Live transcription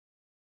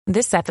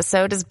This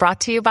episode is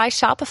brought to you by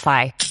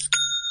Shopify.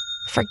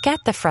 Forget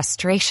the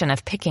frustration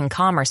of picking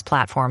commerce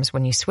platforms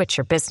when you switch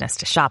your business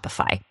to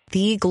Shopify,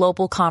 the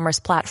global commerce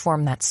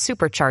platform that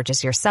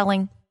supercharges your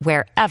selling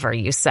wherever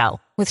you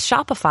sell. With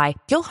Shopify,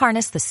 you'll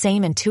harness the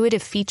same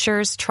intuitive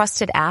features,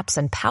 trusted apps,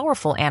 and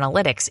powerful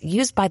analytics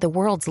used by the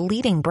world's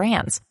leading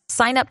brands.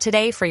 Sign up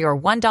today for your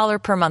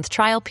 $1 per month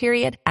trial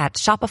period at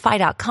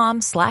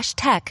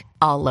shopify.com/tech,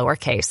 all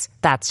lowercase.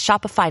 That's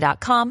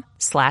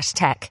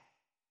shopify.com/tech.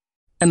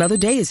 Another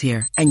day is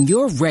here, and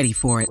you're ready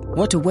for it.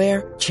 What to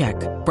wear? Check.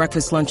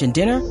 Breakfast, lunch, and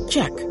dinner?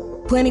 Check.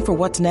 Planning for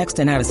what's next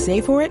and how to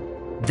save for it?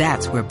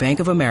 That's where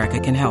Bank of America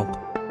can help.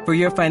 For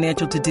your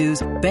financial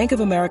to-dos, Bank of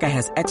America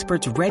has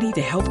experts ready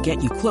to help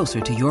get you closer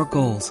to your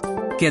goals.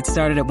 Get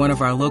started at one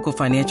of our local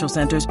financial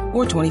centers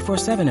or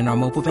 24/7 in our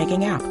mobile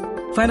banking app.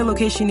 Find a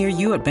location near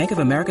you at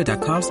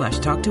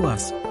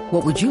bankofamerica.com/talktous.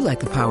 What would you like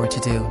the power to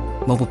do?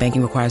 Mobile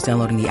banking requires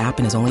downloading the app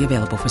and is only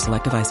available for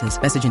select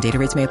devices. Message and data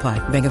rates may apply.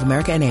 Bank of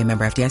America N.A.,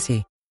 member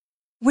FDIC.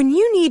 When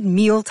you need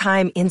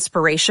mealtime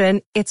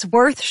inspiration, it's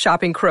worth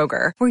shopping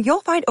Kroger, where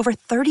you'll find over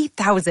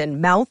 30,000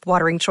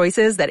 mouth-watering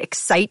choices that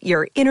excite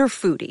your inner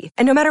foodie.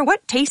 And no matter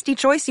what tasty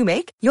choice you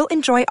make, you'll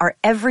enjoy our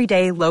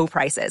everyday low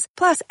prices,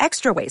 plus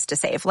extra ways to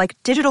save, like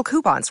digital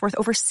coupons worth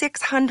over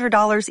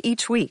 $600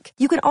 each week.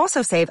 You can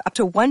also save up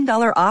to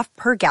 $1 off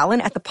per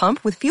gallon at the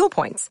pump with fuel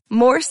points.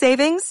 More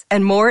savings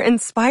and more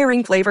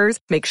inspiring flavors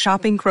make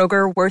shopping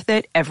Kroger worth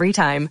it every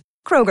time.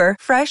 Kroger,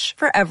 fresh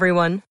for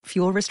everyone.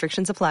 Fuel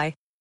restrictions apply.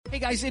 Hey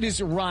guys, it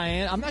is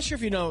Ryan. I'm not sure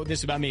if you know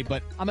this about me,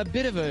 but I'm a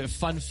bit of a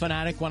fun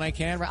fanatic when I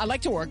can. I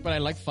like to work, but I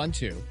like fun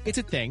too. It's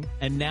a thing.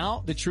 And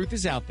now the truth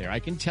is out there. I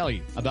can tell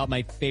you about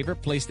my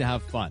favorite place to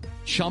have fun.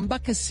 Chumba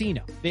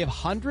Casino. They have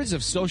hundreds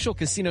of social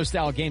casino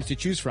style games to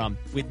choose from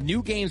with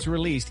new games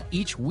released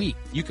each week.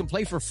 You can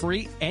play for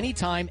free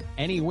anytime,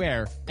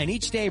 anywhere. And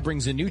each day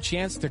brings a new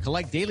chance to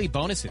collect daily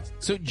bonuses.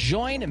 So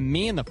join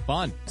me in the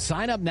fun.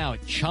 Sign up now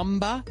at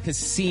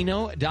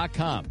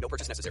ChumbaCasino.com. No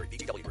purchase necessary.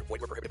 VGW Group.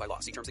 Void where prohibited by law.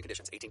 See terms and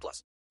conditions. 18+.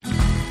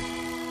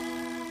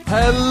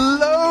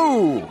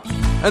 Hello,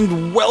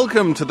 and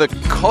welcome to the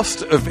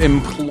Cost of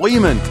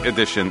Employment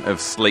edition of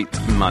Slate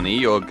Money,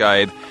 your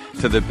guide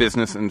to the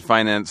business and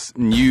finance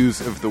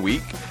news of the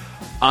week.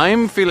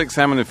 I'm Felix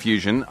Salmon of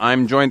Fusion.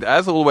 I'm joined,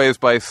 as always,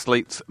 by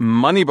Slate's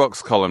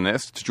Moneybox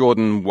columnist,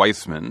 Jordan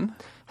Weissman.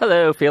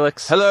 Hello,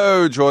 Felix.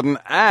 Hello, Jordan.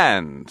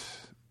 And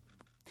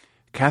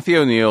Kathy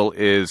O'Neill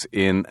is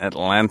in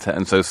Atlanta,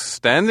 and so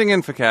standing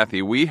in for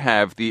Kathy, we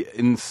have the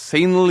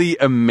insanely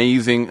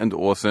amazing and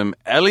awesome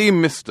Elie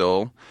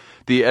Mystal,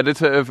 the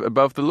editor of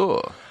Above the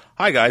Law.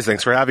 Hi, guys.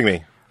 Thanks for having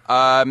me.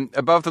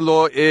 Above the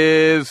Law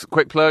is,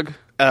 quick plug,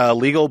 a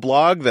legal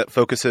blog that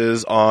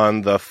focuses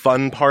on the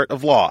fun part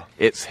of law.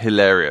 It's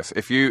hilarious.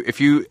 If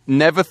you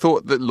never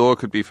thought that law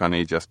could be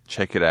funny, just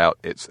check it out.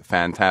 It's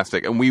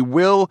fantastic. And we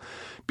will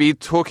be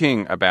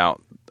talking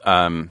about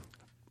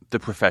the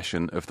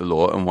profession of the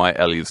law and why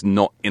Ellie's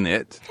not in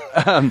it.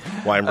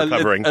 Why I'm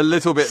recovering. A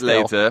little bit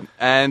later.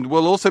 And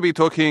we'll also be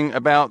talking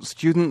about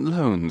student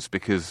loans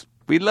because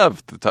we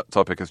love the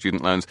topic of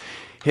student loans.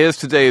 Here's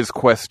today's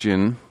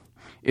question.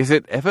 Is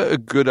it ever a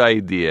good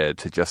idea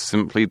to just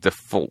simply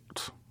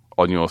default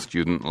on your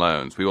student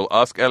loans? We will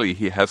ask Elie.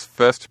 He has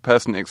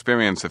first-person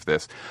experience of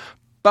this.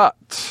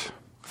 But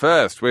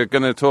first, we're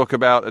going to talk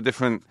about a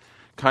different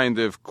kind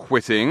of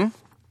quitting.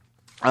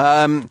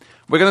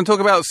 We're going to talk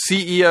about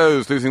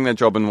CEOs losing their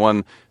job, and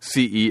one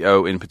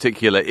CEO in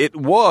particular. It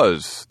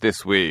was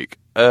this week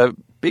a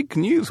big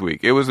news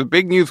week. It was a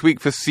big news week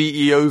for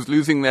CEOs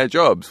losing their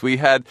jobs. We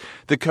had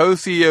the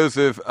co-CEOs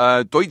of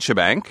Deutsche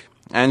Bank,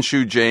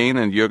 Anshu Jain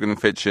and Jürgen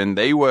Fitchen.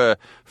 They were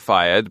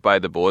fired by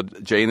the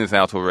board. Jain is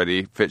out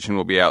already. Fitchen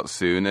will be out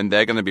soon, and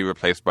they're going to be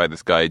replaced by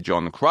this guy,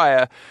 John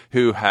Cryer,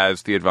 who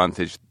has the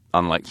advantage,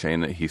 unlike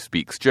Shane, that he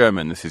speaks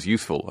German. This is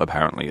useful,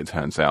 apparently, it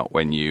turns out,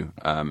 when you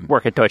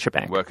work at Deutsche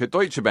Bank.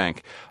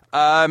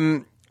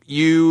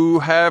 You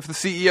have the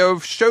CEO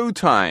of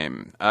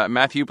Showtime,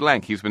 Matthew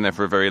Blank. He's been there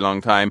for a very long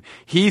time.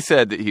 He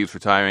said that he's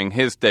retiring.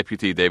 His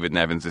deputy, David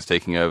Nevins, is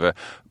taking over.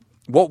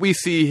 What we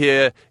see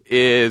here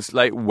is,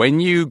 like, when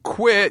you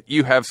quit,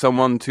 you have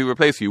someone to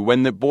replace you.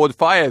 When the board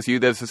fires you,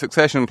 there's a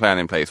succession plan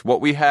in place.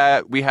 What we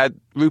had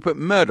Rupert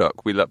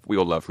Murdoch. We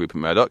all love Rupert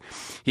Murdoch.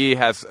 He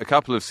has a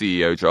couple of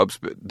CEO jobs,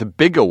 but the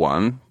bigger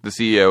one, the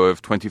CEO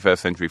of 21st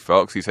Century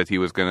Fox, he said he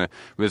was going to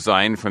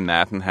resign from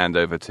that and hand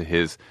over to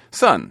his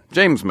son,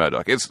 James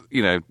Murdoch.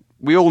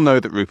 We all know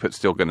that Rupert's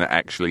still going to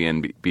actually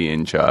be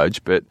in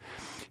charge, but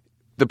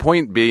the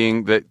point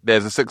being that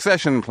there's a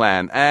succession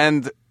plan,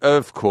 and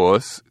of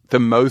course, the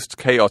most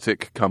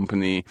chaotic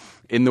company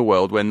in the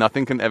world where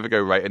nothing can ever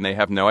go right and they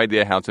have no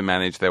idea how to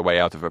manage their way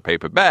out of a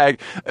paper bag.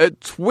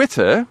 At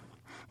Twitter,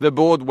 the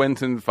board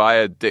went and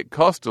fired Dick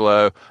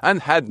Costolo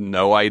and had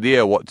no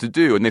idea what to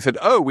do. And they said,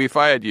 "Oh, we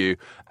fired you,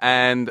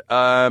 and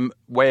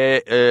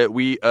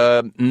we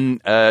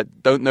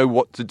don't know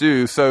what to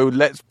do. So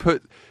let's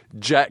put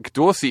Jack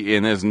Dorsey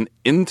in as an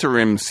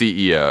interim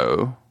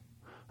CEO."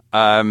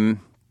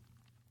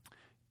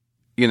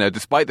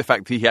 despite the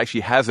fact that he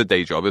actually has a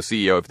day job as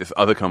CEO of this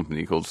other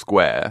company called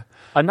Square.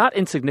 A not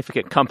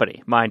insignificant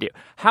company, mind you.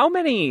 How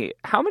many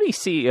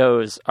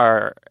CEOs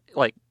are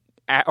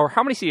or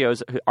how many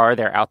CEOs are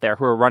there out there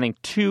who are running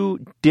two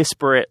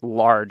disparate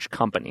large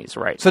companies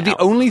right now? So the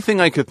only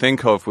thing I could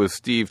think of was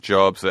Steve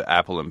Jobs at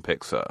Apple and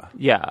Pixar.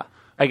 Yeah.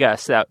 I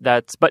guess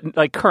that's, but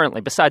like currently,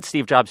 besides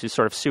Steve Jobs, who's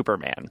sort of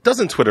Superman.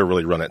 Doesn't Twitter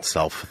really run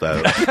itself,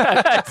 though?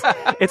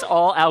 It's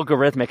all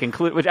algorithmic,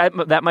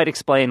 that might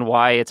explain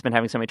why it's been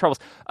having so many troubles.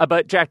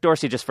 But Jack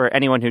Dorsey, just for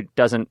anyone who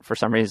doesn't, for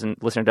some reason,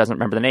 listener doesn't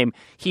remember the name,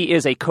 he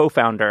is a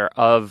co-founder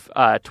of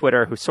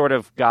Twitter who sort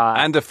of got...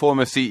 And a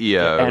former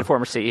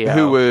CEO.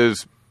 Who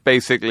was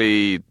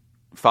basically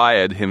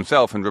fired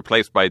himself and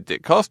replaced by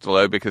Dick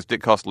Costolo because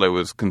Dick Costolo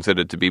was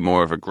considered to be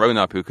more of a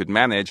grown-up who could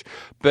manage.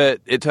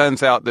 But it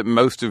turns out that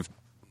most of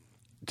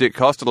Dick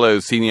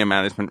Costolo's senior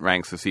management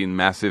ranks have seen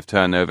massive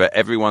turnover.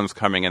 Everyone's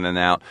coming in and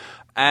out.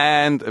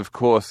 And, of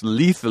course,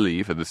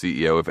 lethally for the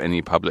CEO of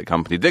any public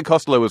company. Dick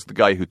Costolo was the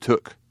guy who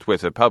took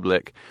Twitter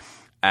public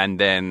and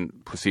then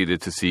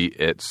proceeded to see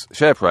its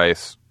share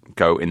price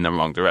go in the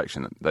wrong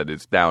direction. That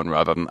is, down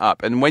rather than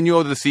up. And when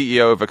you're the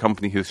CEO of a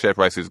company whose share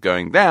price is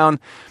going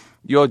down,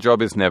 your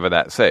job is never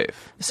that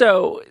safe.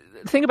 So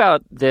think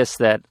about this,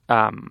 that...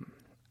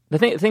 The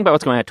thing about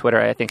what's going on at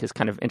Twitter, I think, is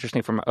kind of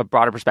interesting from a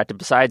broader perspective,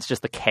 besides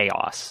just the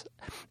chaos,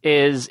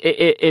 is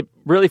it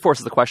really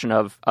forces the question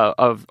of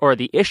or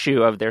the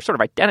issue of their sort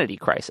of identity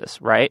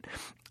crisis, right?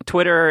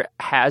 Twitter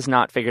has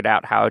not figured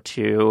out how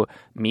to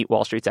meet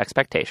Wall Street's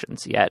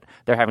expectations yet.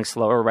 They're having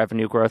slower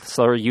revenue growth,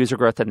 slower user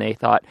growth than they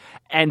thought,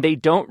 and they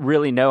don't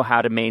really know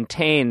how to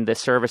maintain the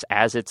service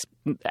as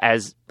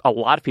a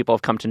lot of people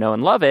have come to know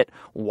and love it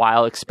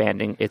while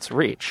expanding its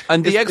reach.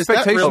 And the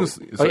expectations...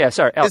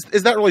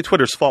 Is that really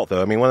Twitter's fault,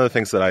 though? I mean, one of the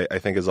things that I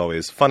think is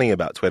always funny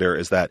about Twitter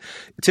is that,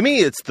 to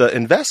me, it's the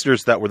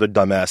investors that were the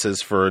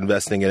dumbasses for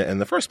investing in it in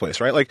the first place,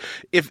 right? Like,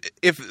 if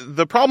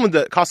the problem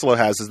that Costolo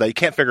has is that you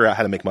can't figure out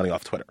how to make money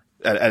off Twitter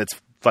at its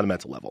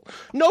fundamental level.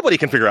 Nobody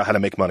can figure out how to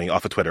make money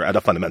off of Twitter at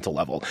a fundamental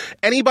level.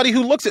 Anybody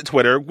who looks at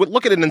Twitter would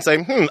look at it and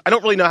say, I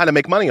don't really know how to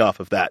make money off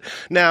of that.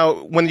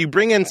 Now, when you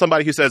bring in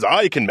somebody who says,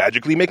 I can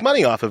magically make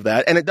money off of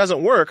that, and it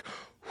doesn't work,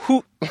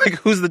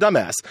 who's the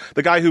dumbass?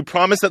 The guy who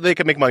promised that they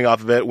could make money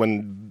off of it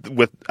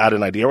without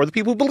an idea, or the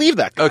people who believe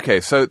that guy?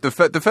 Okay, so the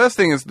first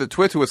thing is that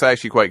Twitter was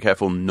actually quite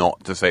careful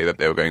not to say that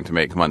they were going to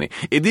make money.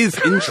 It is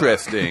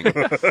interesting.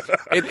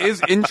 It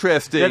is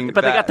interesting.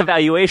 But they got the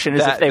valuation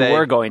as if they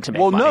were going to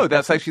make money. Well, no,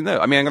 that's actually no.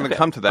 I mean, I'm going to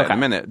come to that in a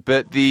minute.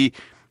 But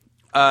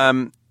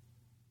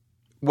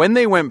when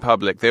they went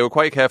public, they were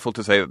quite careful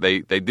to say that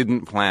they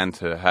didn't plan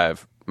to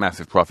have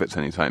massive profits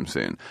anytime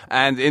soon.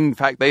 And in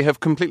fact, they have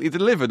completely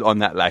delivered on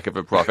that lack of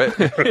a profit,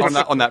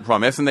 on that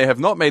promise, and they have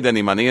not made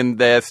any money, and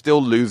they're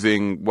still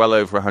losing well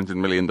over $100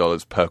 million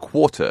per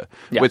quarter.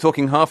 Yeah. We're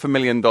talking $500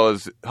 million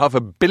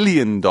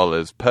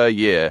per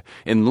year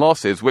in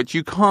losses, which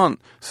you can't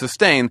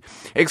sustain,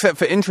 except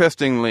for,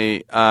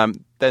 interestingly,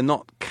 they're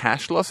not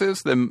cash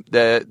losses.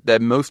 They're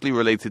mostly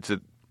related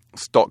to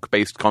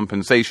stock-based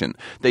compensation.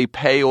 They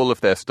pay all of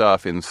their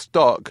staff in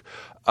stock.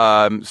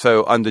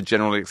 So under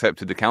generally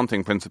accepted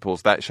accounting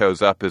principles, that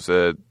shows up as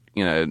a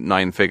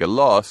 9-figure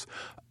loss.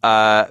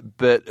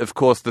 But of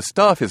course, the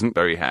staff isn't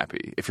very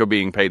happy if you're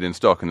being paid in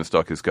stock and the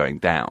stock is going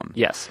down.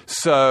 Yes.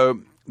 So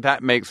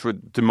that makes for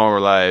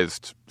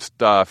demoralized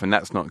staff, and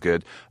that's not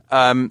good.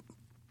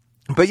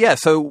 But yeah,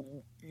 so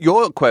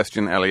your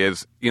question, Ellie,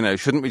 is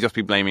shouldn't we just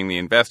be blaming the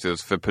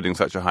investors for putting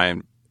such a high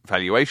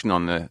valuation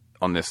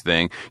on this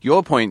thing?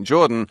 Your point,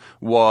 Jordan,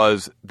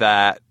 was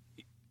that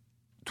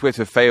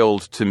Twitter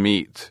failed to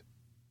meet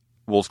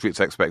Wall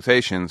Street's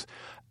expectations.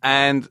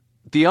 And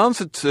the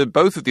answer to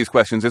both of these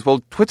questions is,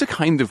 well, Twitter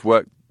kind of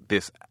worked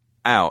this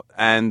out.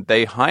 And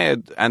they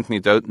hired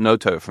Anthony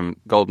Noto from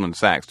Goldman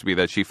Sachs to be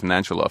their chief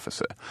financial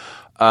officer,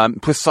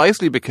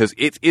 precisely because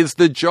it is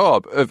the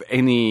job of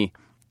any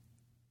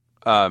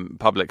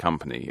public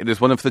company. It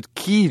is one of the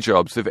key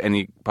jobs of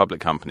any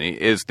public company,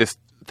 is this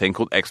thing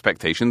called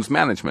expectations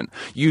management.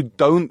 You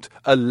don't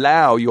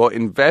allow your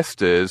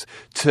investors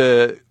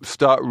to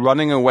start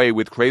running away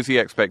with crazy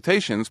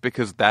expectations,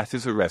 because that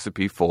is a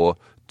recipe for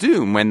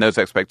doom when those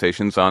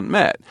expectations aren't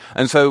met.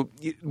 And so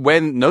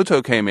when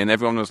Noto came in,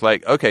 everyone was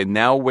like, okay,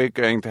 now we're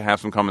going to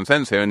have some common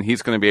sense here, and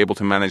he's going to be able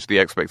to manage the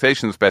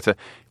expectations better.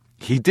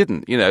 He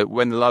didn't.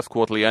 When the last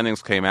quarterly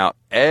earnings came out,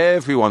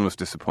 everyone was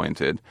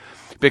disappointed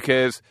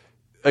because,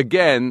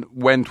 again,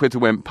 when Twitter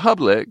went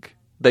public,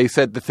 they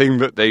said the thing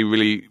that they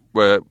really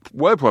were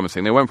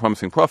promising. They weren't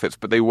promising profits,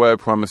 but they were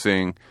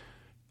promising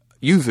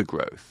user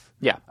growth.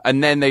 Yeah.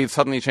 And then they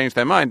suddenly changed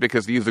their mind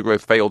because the user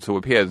growth failed to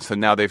appear. So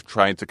now they've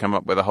tried to come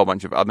up with a whole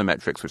bunch of other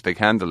metrics which they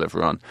can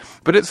deliver on.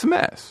 But it's a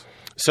mess.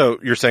 So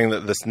you're saying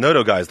that this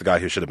Noto guy is the guy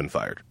who should have been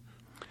fired?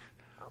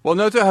 Well,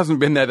 Noto hasn't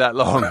been there that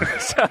long.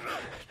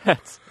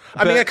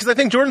 I mean, because I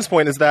think Jordan's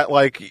point is that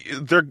like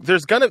there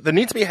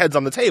needs to be heads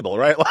on the table,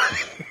 right?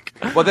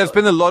 Well, there's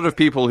been a lot of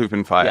people who've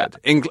been fired,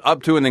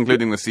 up to and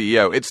including the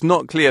CEO. It's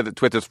not clear that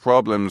Twitter's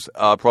problems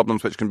are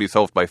problems which can be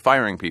solved by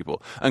firing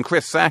people. And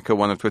Chris Sacca,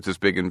 one of Twitter's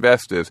big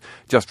investors,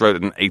 just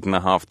wrote an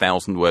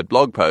 8,500-word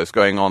blog post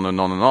going on and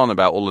on and on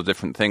about all the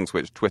different things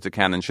which Twitter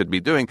can and should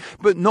be doing.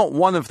 But not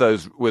one of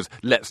those was,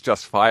 let's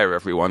just fire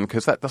everyone,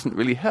 because that doesn't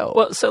really help.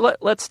 Well, so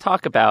let's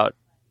talk about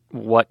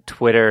what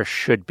Twitter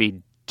should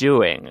be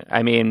doing.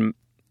 I mean,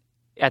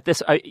 at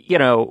this,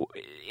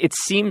 it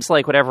seems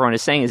like what everyone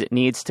is saying is it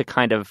needs to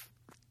kind of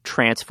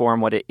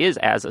transform what it is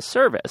as a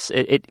service.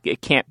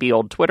 It can't be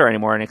old Twitter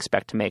anymore and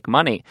expect to make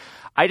money.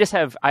 I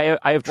have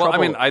trouble. Well, I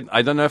mean,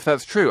 I don't know if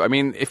that's true. I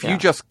mean, if you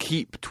just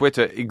keep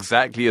Twitter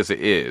exactly as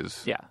it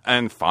is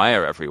and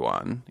fire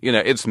everyone,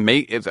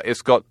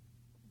 it's got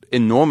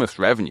enormous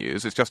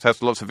revenues. It just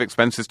has lots of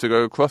expenses to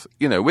go across,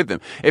 with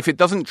them. If it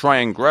doesn't try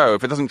and grow,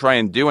 if it doesn't try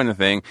and do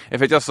anything,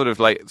 if it just sort of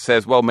like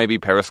says, well, maybe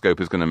Periscope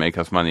is going to make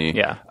us money.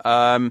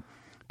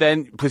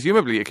 Then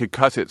presumably it could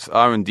cut its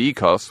R&D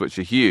costs, which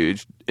are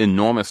huge,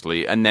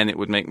 enormously, and then it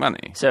would make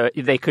money. So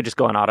they could just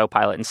go on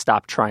autopilot and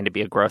stop trying to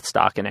be a growth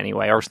stock in any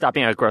way, or stop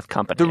being a growth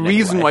company. The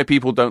reason why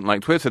people don't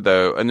like Twitter,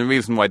 though, and the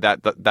reason why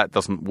that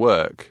doesn't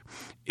work,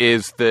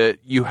 is that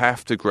you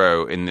have to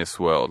grow in this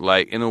world.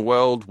 Like, in a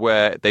world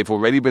where they've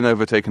already been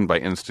overtaken by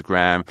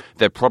Instagram,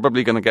 they're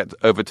probably going to get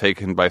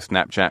overtaken by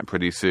Snapchat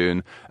pretty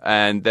soon,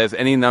 and there's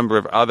any number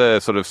of other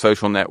sort of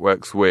social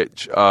networks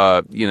which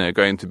are,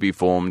 going to be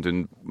formed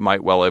and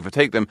might well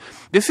overtake them.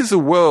 This is a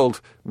world,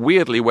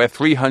 weirdly, where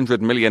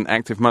 300 million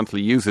active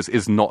monthly users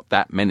is not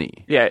that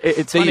many. Yeah,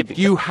 it's funny.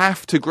 You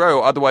have to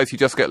grow, otherwise you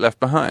just get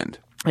left behind.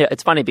 Yeah,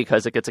 it's funny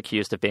because it gets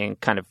accused of being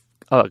kind of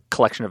a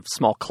collection of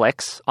small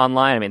clicks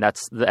online. I mean,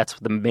 that's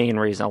the main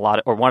reason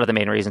one of the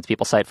main reasons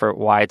people cite for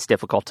why it's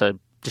difficult to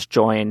just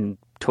join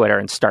Twitter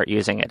and start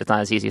using it. It's not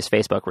as easy as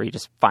Facebook, where you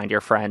just find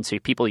your friends,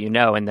 people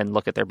and then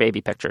look at their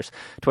baby pictures.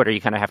 Twitter, you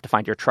kind of have to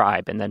find your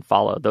tribe and then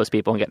follow those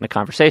people and get into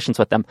conversations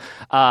with them.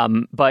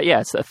 But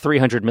yeah, it's a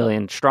 300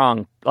 million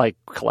strong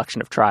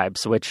collection of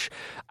tribes, which,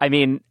 I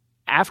mean,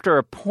 after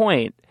a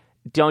point,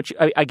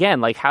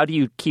 how do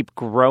you keep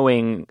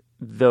growing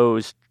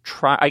those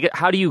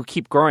how do you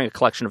keep growing a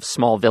collection of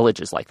small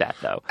villages like that,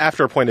 though?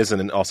 After a point,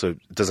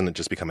 doesn't it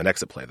just become an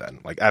exit play then?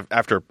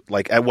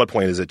 At what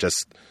point is it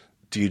just,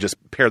 do you just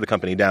pare the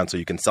company down so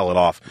you can sell it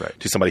off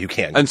to somebody who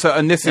can?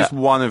 And this is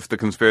one of the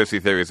conspiracy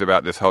theories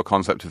about this whole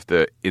concept of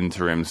the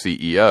interim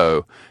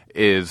CEO,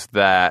 is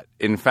that,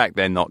 in fact,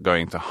 they're not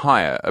going to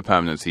hire a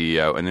permanent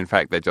CEO, and in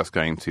fact, they're just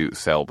going to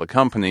sell the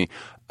company.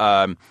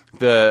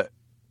 The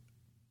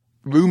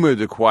rumored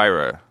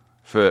acquirer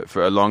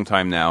for a long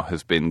time now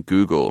has been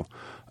Google.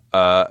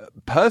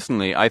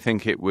 Personally, I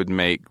think it would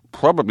make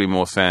probably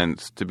more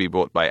sense to be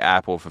bought by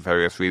Apple for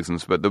various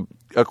reasons. But the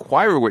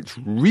acquirer which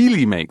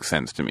really makes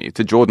sense to me,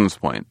 to Jordan's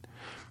point,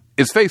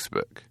 is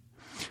Facebook.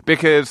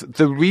 Because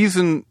the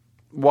reason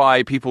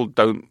why people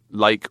don't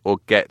like or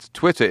get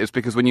Twitter is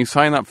because when you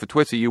sign up for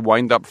Twitter, you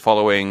wind up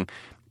following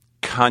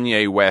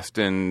Kanye West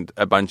and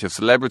a bunch of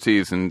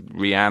celebrities and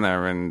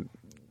Rihanna and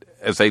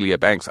Azalea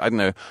Banks. I don't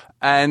know.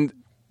 And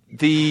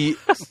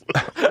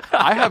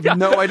I have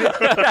no idea.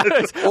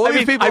 All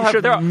these people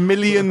have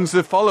millions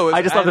of followers.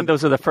 I just love that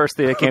those are the first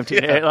thing that came to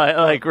you.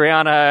 Like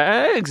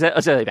Rihanna,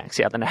 Azalea Banks,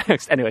 the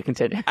next. Anyway,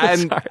 continue.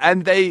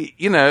 And they,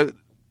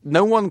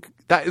 no one,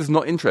 that is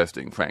not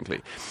interesting,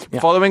 frankly. Yeah.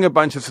 Following a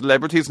bunch of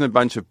celebrities and a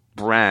bunch of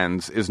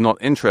brands is not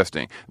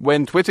interesting.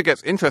 When Twitter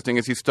gets interesting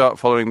is you start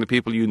following the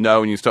people you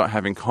know and you start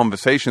having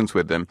conversations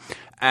with them.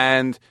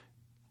 And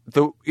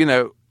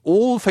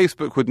all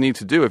Facebook would need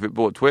to do if it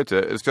bought Twitter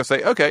is just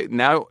say, okay,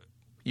 now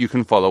you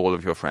can follow all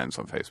of your friends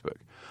on Facebook.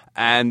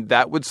 And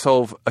that would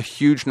solve a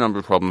huge number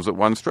of problems at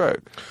one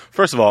stroke.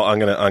 First of all, I'm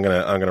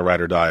gonna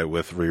ride or die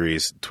with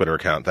Riri's Twitter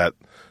account. That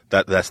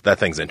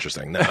thing's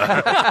interesting.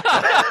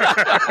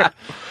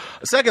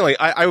 Secondly,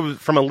 I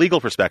from a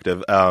legal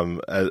perspective,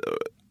 the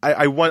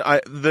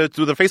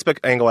Facebook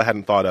angle I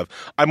hadn't thought of.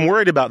 I'm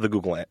worried about the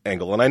Google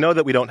angle, and I know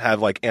that we don't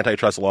have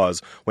antitrust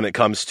laws when it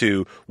comes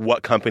to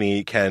what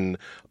company can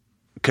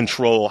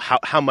control,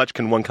 how much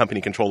can one company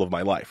control of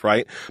my life,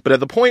 right? But at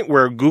the point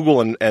where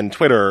Google and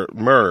Twitter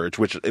merge,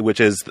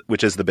 which is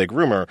the big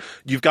rumor,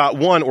 you've got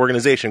one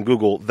organization,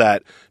 Google,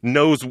 that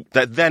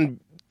then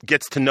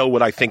gets to know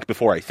what I think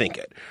before I think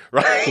it,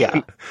 right?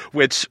 Yeah.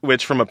 which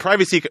from a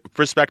privacy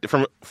perspective,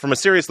 from a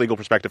serious legal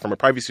perspective, from a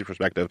privacy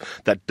perspective,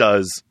 that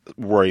does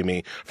worry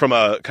me. From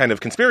a kind of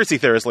conspiracy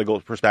theorist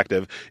legal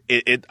perspective,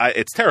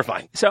 it's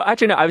terrifying. So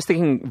actually, no, I was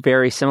thinking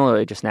very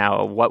similarly just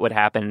now. What would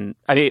happen?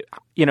 I mean,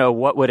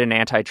 what would an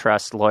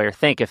antitrust lawyer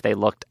think if they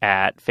looked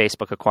at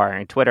Facebook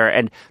acquiring Twitter?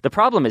 And the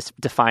problem is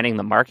defining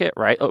the market,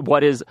 right?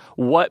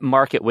 What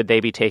market would they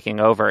be taking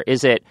over?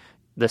 Is it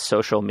the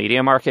social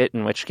media market,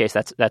 in which case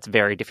that's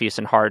very diffuse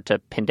and hard to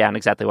pin down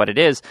exactly what it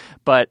is.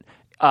 But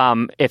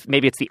if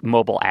maybe it's the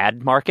mobile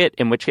ad market,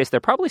 in which case they're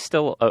probably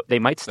still they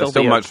might still They're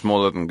still be much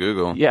smaller than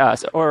Google.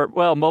 Yes, or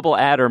mobile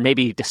ad, or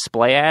maybe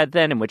display ad.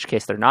 Then, in which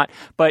case they're not.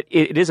 But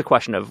it is a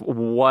question of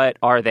what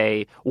are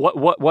they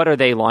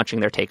launching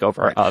their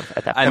takeover of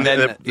at that point. And then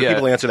the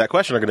people who answer that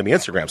question are going to be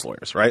Instagram's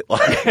lawyers, right?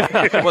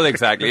 Well,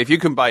 exactly. If you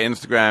can buy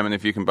Instagram and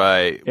if you can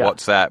buy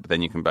WhatsApp,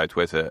 then you can buy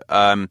Twitter.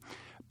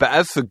 But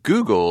as for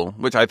Google,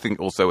 which I think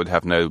also would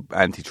have no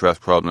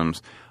antitrust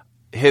problems,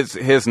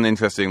 here's an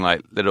interesting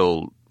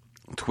little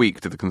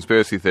tweak to the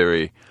conspiracy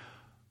theory.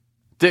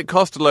 Dick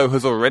Costolo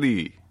has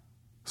already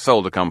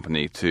sold a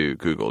company to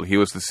Google. He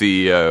was the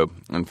CEO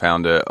and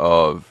founder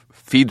of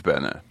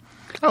FeedBurner.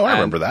 Oh, I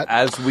remember that.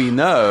 As we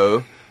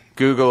know,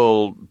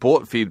 Google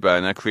bought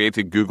FeedBurner,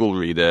 created Google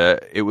Reader.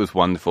 It was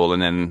wonderful.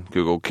 And then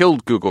Google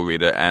killed Google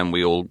Reader and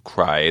we all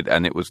cried.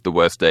 And it was the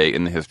worst day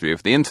in the history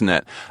of the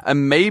internet.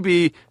 And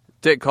maybe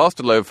Dick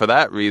Costolo, for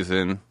that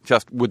reason,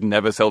 just would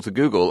never sell to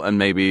Google. And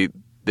maybe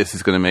this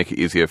is going to make it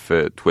easier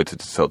for Twitter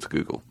to sell to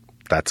Google.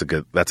 That's a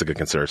good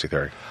conspiracy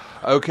theory.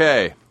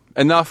 Okay.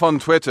 Enough on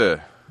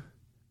Twitter.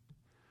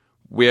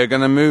 We are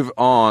going to move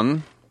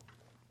on.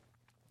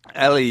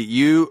 Ellie,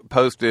 you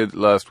posted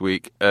last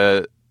week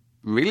a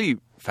really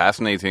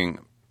fascinating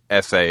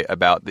essay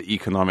about the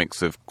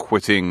economics of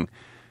quitting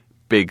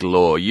big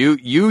law. You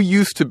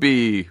used to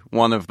be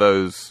one of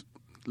those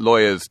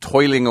lawyers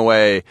toiling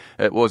away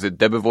at, what was it,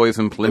 Debevoise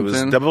and Plimpton?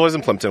 It was Debevoise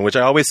and Plimpton, which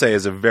I always say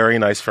is a very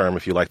nice firm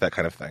if you like that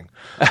kind of thing.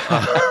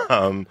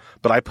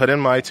 But I put in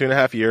my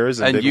 2.5 years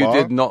in and big you law.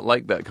 did not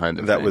like that kind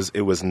of thing.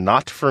 It was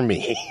not for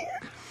me.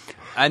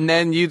 And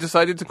then you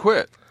decided to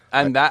quit.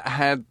 And that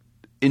had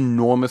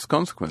enormous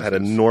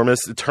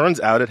consequences. It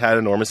turns out it had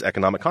enormous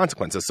economic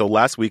consequences. So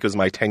last week was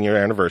my 10-year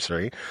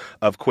anniversary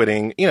of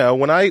quitting. You know,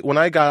 when I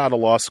got out of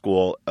law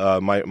school,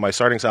 my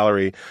starting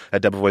salary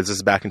at Debevoise, this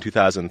is back in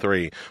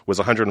 2003, was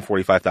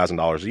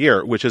 $145,000 a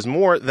year, which is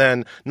more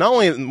than not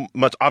only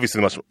much I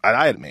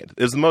had made.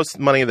 It was the most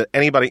money that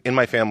anybody in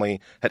my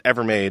family had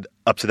ever made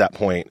up to that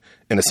point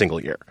in a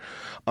single year.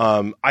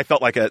 I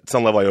felt like at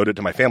some level I owed it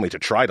to my family to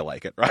try to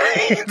like it,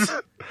 right?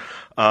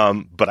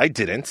 But I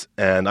didn't,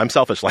 and I'm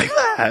selfish like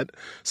that.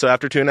 So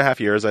after 2.5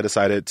 years, I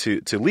decided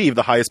to leave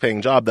the highest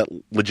paying job that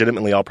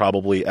legitimately I'll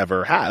probably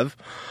ever have.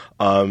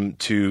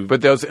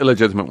 But those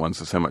illegitimate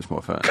ones are so much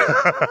more fun.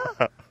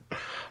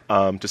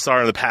 To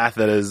start on the path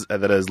that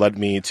has led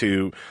me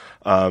to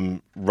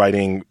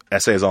writing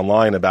essays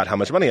online about how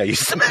much money I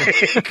used to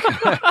make.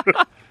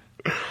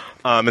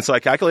 And so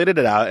I calculated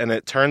it out, and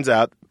it turns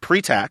out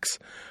pre-tax,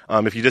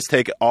 if you just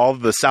take all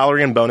the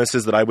salary and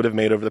bonuses that I would have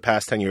made over the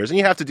past 10 years, and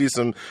you have to do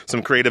some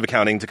creative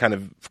accounting to kind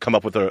of come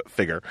up with a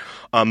figure,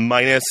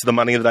 minus the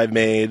money that I've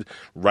made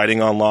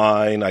writing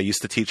online. I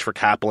used to teach for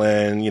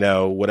Kaplan,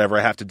 whatever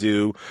I have to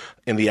do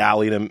in the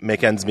alley to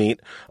make ends meet.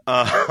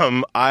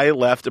 I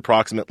left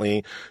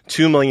approximately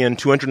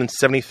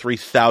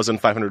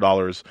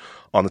 $2,273,500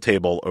 on the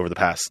table over the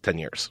past 10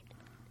 years.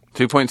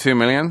 2.2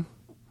 million?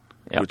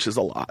 Yep. Which is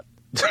a lot.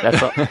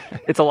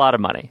 It's a lot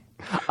of money.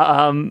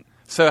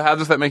 So how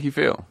does that make you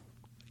feel?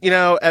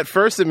 At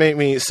first it made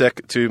me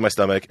sick to my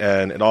stomach,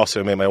 and it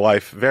also made my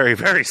wife very,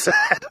 very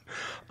sad.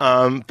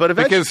 But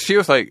eventually, because she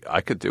was like,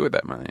 I could do with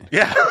that money.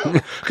 Yeah,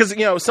 because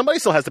somebody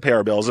still has to pay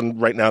our bills, and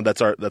right now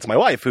that's my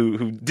wife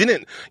who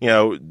didn't.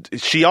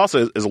 She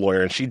also is a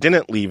lawyer, and she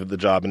didn't leave the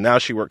job, and now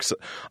she works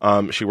at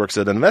an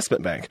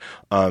investment bank,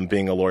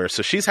 being a lawyer.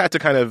 So she's had to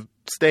kind of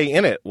stay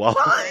in it while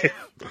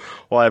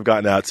I've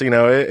gotten out. So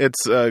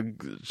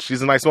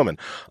she's a nice woman.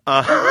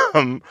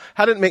 How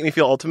did it make me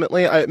feel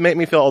ultimately? It made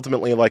me feel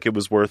ultimately like it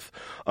was worth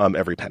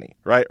every penny.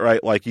 Right.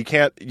 Like you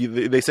can't.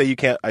 They say you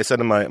can't. I said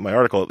in my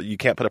article, you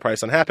can't put a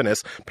price on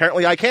happiness.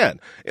 Apparently, I can.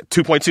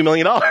 $2.2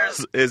 million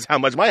is how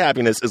much my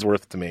happiness is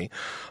worth to me.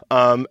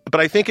 But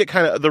I think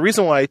the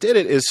reason why I did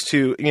it is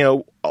to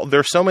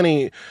there's so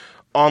many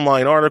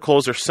online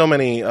articles, there's so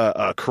many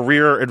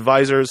career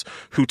advisors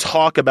who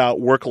talk about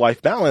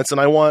work-life balance, and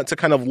I want to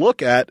kind of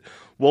look at,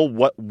 well,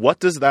 what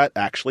does that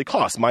actually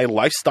cost? My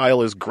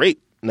lifestyle is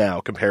great now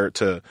compared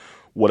to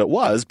what it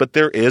was, but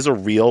there is a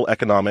real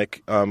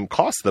economic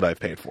cost that I've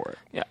paid for it.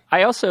 Yeah, I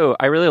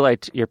really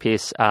liked your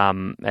piece,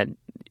 and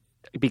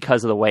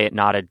because of the way it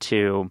nodded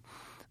to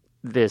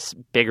this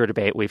bigger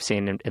debate we've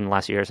seen in the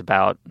last years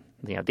about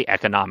the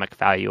economic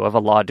value of a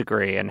law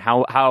degree and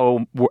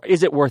how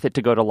is it worth it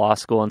to go to law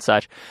school and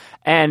such.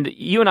 And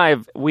you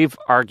and we've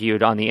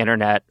argued on the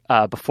internet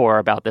before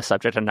about this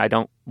subject, and I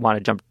don't want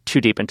to jump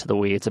too deep into the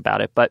weeds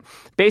about it. But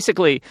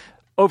basically,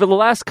 over the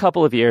last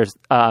couple of years,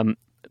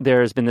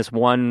 there's been this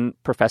one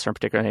professor in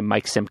particular named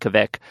Mike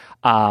Simkovic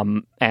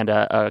and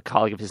a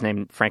colleague of his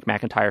named Frank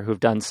McIntyre who've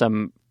done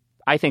some,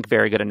 I think,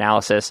 very good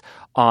analysis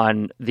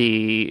on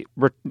the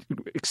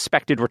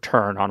expected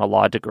return on a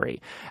law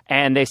degree.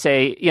 And they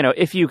say,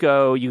 if you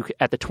go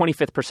at the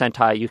 25th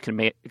percentile, you can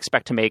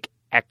expect to make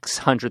X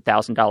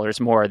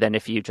 $100,000 more than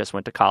if you just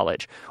went to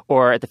college.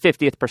 Or at the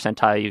 50th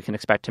percentile, you can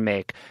expect to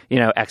make,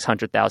 X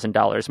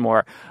 $100,000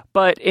 more.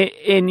 But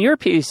in your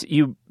piece,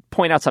 you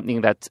point out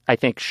something that I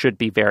think should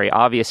be very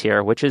obvious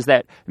here, which is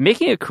that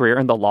making a career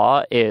in the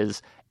law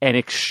is an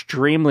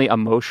extremely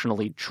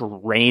emotionally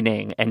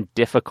draining and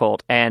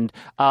difficult and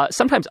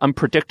sometimes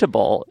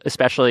unpredictable,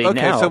 especially now.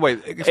 Okay, so wait,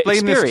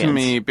 explain this to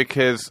me,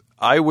 because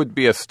I would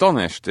be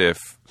astonished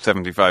if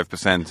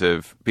 75%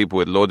 of people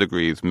with law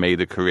degrees made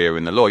a career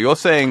in the law. You're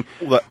saying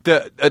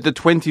that at the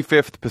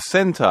 25th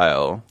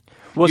percentile,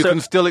 you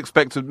can still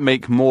expect to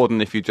make more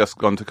than if you'd just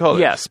gone to college.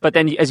 Yes, but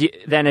then as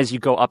you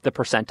go up the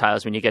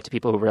percentiles, when you get to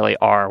people who really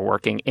are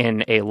working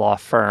in a law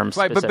firm,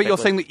 right? But you're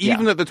saying that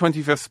even at the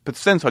 25th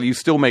percentile, you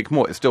still make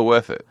more. It's still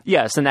worth it.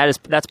 Yes, and that's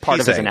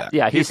part of his analysis.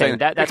 Yeah, he's saying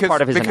that's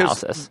part of his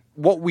analysis.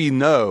 What we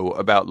know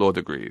about law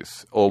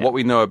degrees, or what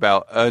we know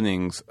about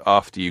earnings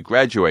after you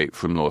graduate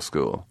from law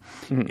school,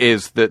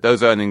 is that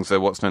those earnings are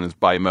what's known as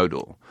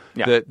bimodal.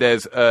 Yeah. That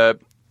there's a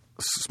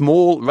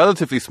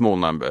relatively small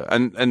number,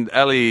 and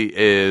Ellie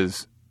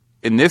is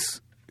in this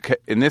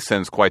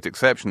sense quite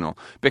exceptional,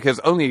 because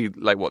only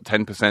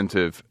 10%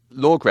 of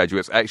law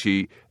graduates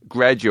actually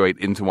graduate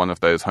into one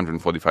of those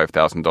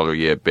 $145,000 a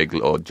year big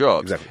law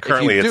jobs. Exactly.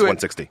 Currently, it's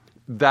 $160,000.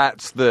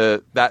 That's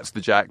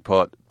the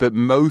jackpot. But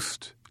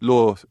most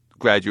law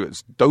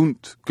graduates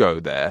don't go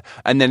there,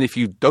 and then if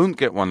you don't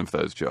get one of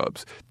those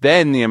jobs,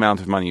 then the amount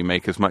of money you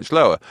make is much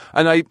lower.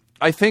 And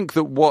I think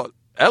that what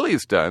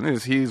Ellie's done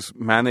is he's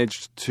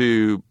managed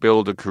to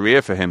build a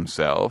career for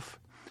himself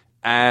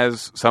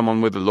as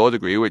someone with a law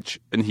degree,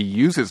 and he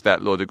uses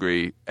that law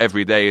degree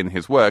every day in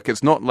his work.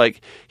 It's not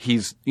like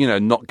he's,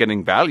 not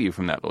getting value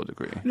from that law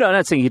degree. No, I'm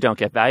not saying you don't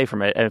get value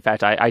from it. And in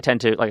fact, I tend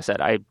to, like I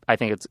said, I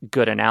think it's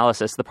good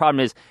analysis. The problem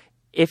is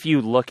if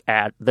you look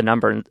at the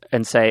number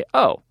and say,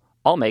 oh,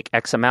 I'll make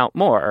X amount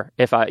more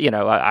if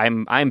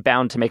I'm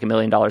bound to make $1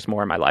 million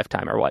more in my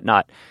lifetime or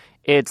whatnot.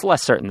 It's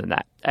less certain than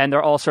that. And there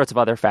are all sorts of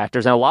other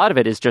factors. And a lot of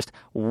it is just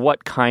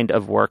what kind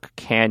of work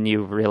can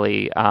you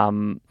really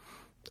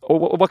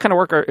what kind of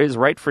work is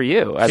right for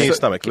you? Can you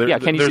stomach?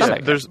 Can you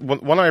stomach? There's one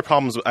of my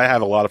problems. I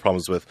have a lot of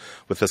problems with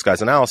this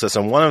guy's analysis,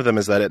 and one of them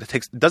is that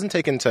it doesn't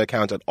take into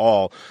account at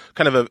all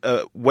kind of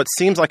what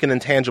seems like an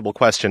intangible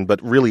question,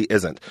 but really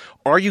isn't.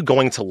 Are you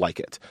going to like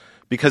it?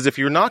 Because if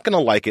you're not going to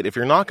like it, if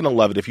you're not going to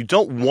love it, if you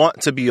don't want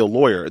to be a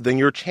lawyer, then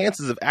your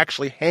chances of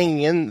actually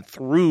hanging in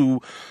through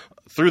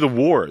the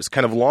wars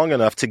kind of long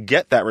enough to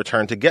get that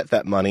return, to get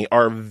that money,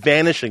 are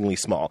vanishingly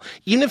small.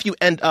 Even if you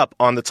end up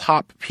on the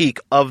top peak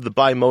of the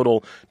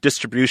bimodal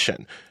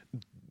distribution,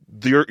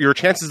 your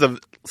chances of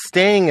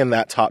staying in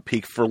that top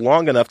peak for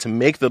long enough to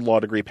make the law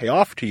degree pay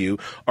off to you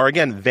are,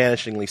 again,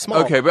 vanishingly small.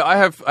 Okay, but I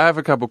have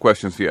a couple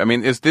questions for you. I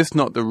mean, is this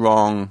not the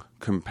wrong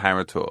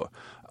comparator?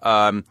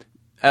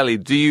 Ellie,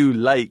 do you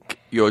like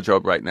your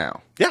job right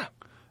now? Yeah.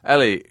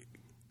 Ellie,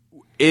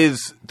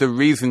 is the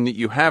reason that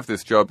you have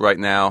this job right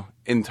now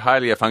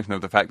entirely a function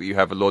of the fact that you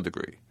have a law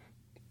degree?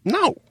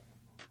 No,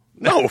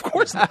 of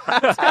course not.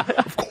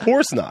 Of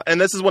course not. And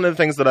this is one of the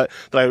things that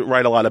I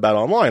write a lot about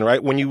online,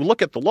 right? When you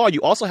look at the law,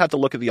 you also have to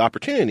look at the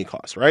opportunity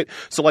cost, right?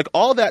 So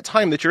all that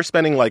time that you're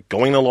spending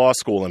going to law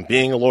school and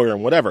being a lawyer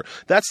and whatever,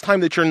 that's time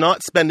that you're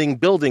not spending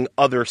building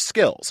other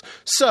skills.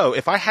 So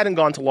if I hadn't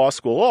gone to law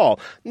school at all,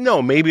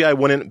 no, maybe I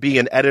wouldn't be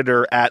an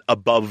editor at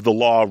Above the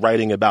Law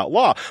writing about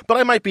law, but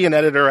I might be an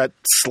editor at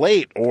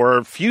Slate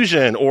or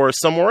Fusion or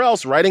somewhere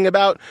else writing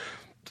about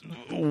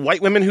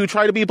white women who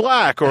try to be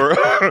black or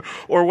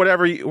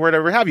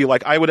whatever have you.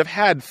 I would have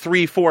had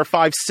 3, 4,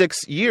 5,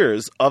 6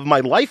 years of my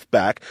life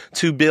back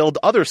to build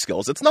other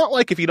skills. It's not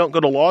like if you don't go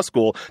to law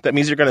school, that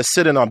means you're going to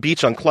sit in on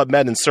beach on Club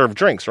Med and serve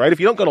drinks, right? If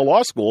you don't go to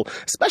law school,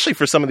 especially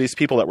for some of these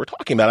people that we're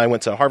talking about, I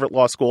went to Harvard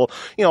Law School.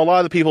 A lot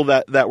of the people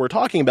that we're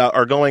talking about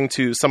are going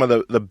to some of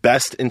the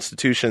best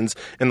institutions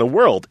in the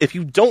world. If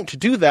you don't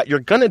do that, you're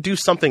going to do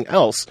something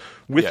else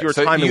with your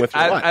time and with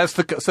your life.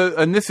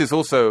 And this is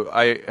also,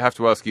 I have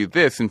to ask you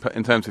this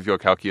in terms of your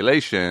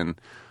calculation,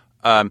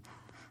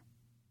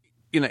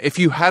 if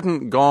you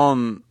hadn't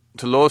gone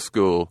to law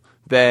school,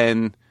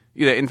 then,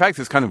 in fact,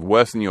 it's kind of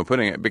worse than you're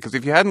putting it, because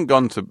if you hadn't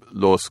gone to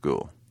law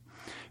school,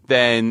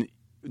 then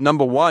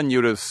number one, you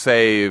would have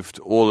saved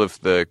all of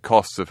the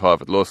costs of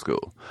Harvard Law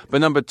School. But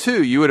number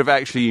two, you would have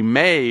actually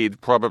made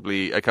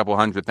probably a couple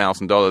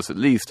 $100,000 at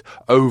least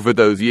over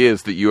those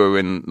years that you were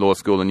in law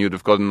school, and you'd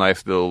have got a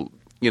nice little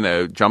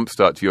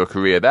jumpstart to your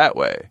career that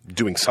way.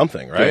 Doing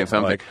something, right? Doing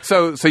something.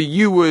 So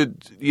you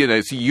would,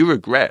 so you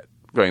regret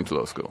going to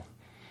law school.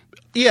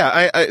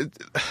 Yeah,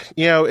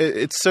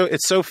 it's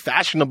so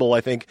fashionable,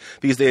 I think,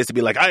 these days to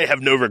be like, I have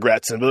no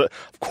regrets. And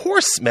of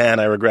course, man,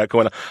 I regret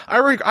going. I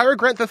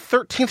regret the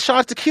 13th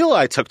shot of tequila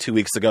I took 2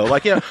 weeks ago.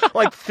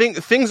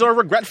 Things are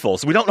regretful.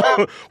 So we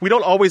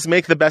don't always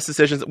make the best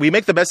decisions. We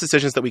make the best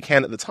decisions that we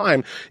can at the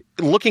time.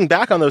 Looking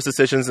back on those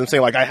decisions and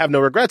saying I have no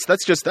regrets,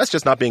 that's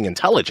just not being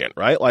intelligent,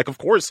 right? Of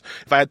course,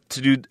 if I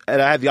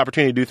had the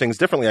opportunity to do things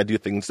differently, I'd do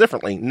things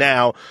differently.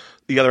 Now,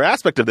 the other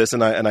aspect of this,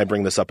 and I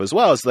bring this up as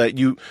well, is that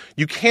you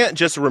can't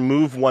just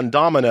remove one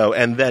domino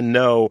and then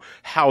know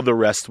how the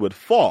rest would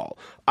fall.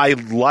 I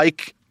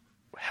like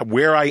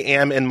where I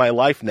am in my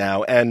life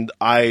now, and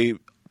I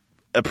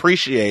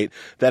appreciate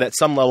that at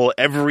some level,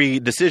 every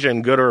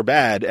decision, good or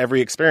bad,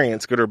 every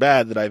experience, good or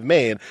bad, that I've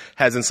made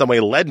has in some way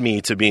led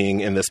me to being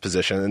in this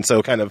position. And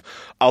so kind of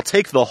I'll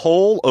take the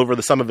whole over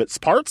the sum of its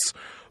parts.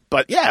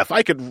 But yeah, if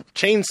I could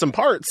change some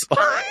parts,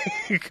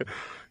 there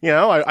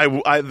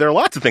are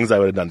lots of things I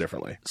would have done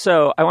differently.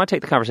 So I want to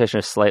take the conversation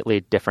a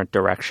slightly different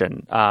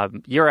direction.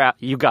 You're out.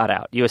 You got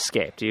out. You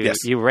escaped. Yes.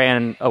 You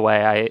ran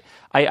away.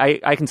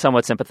 I can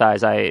somewhat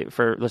sympathize. I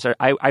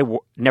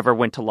never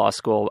went to law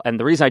school, and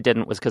the reason I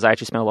didn't was because I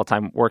actually spent a little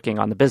time working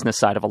on the business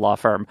side of a law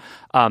firm,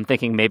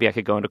 thinking maybe I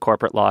could go into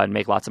corporate law and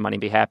make lots of money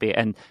and be happy.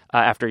 And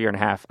after a year and a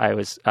half, I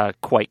was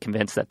quite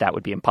convinced that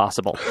would be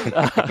impossible.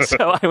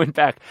 So I went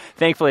back.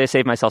 Thankfully, I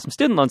saved myself some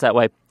student loans that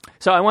way.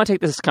 So I want to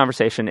take this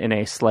conversation in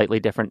a slightly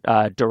different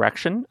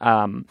direction.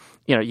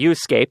 You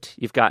escaped.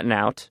 You've gotten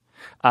out.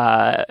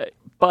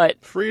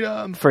 But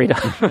freedom for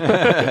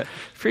my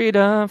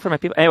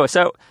people. Anyway,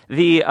 so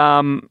the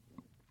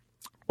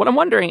what I'm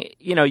wondering,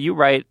 you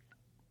write,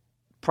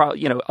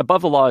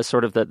 above the law is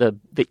sort of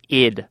the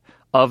id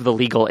of the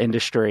legal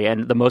industry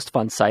and the most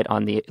fun site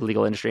on the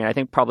legal industry, and I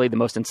think probably the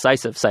most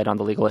incisive site on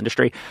the legal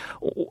industry.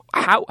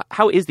 How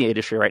is the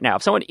industry right now?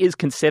 If someone is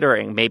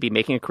considering maybe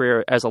making a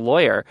career as a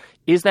lawyer,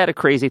 is that a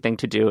crazy thing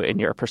to do in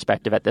your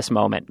perspective at this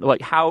moment?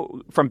 Like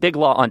how, from big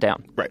law on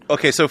down? Right.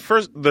 Okay. So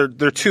first, there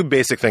are two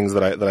basic things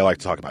that I like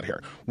to talk about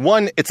here.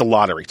 One, it's a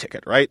lottery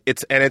ticket, right?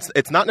 It's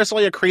not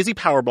necessarily a crazy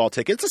Powerball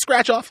ticket. It's a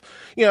scratch off.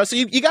 So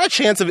you got a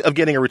chance of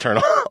getting a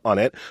return on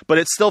it, but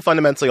it's still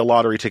fundamentally a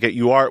lottery ticket.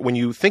 When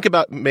you think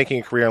about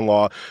making a career in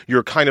law,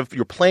 you're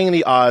playing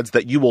the odds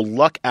that you will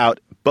luck out,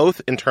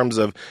 both in terms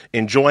of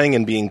enjoying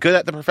and being good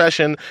at the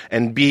profession,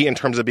 and B, in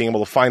terms of being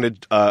able to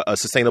find a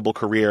sustainable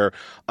career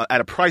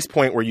at a price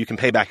point where you can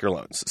pay back your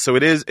loans. So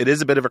it is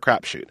a bit of a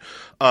crapshoot.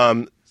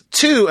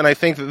 Two, and I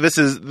think that this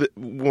is,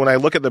 when I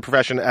look at the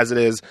profession as it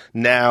is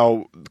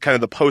now, kind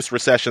of the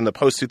post-recession, the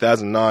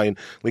post-2009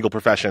 legal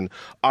profession,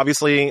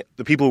 obviously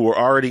the people who are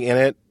already in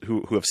it,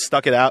 who have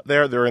stuck it out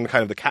there, they're in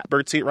kind of the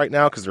catbird seat right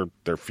now because there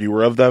are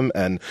fewer of them.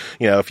 And,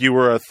 if you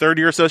were a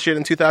third-year associate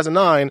in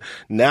 2009,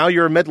 now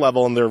you're a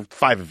mid-level and there are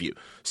 5 of you.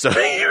 So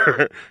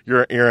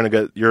you're in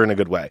a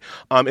good way.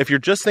 If you're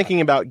just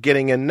thinking about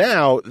getting in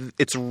now,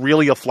 it's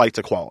really a flight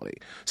to quality.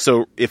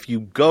 So if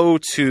you go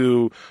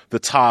to the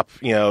top,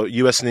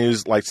 U.S.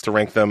 News likes to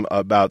rank them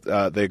about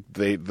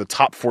the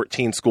top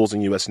 14 schools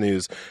in U.S.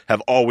 News have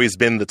always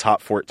been the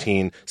top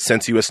 14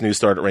 since U.S. News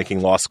started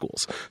ranking law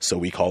schools. So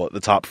we call it the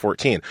top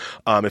 14.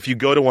 If you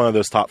go to one of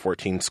those top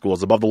 14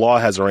 schools, Above the Law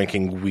has a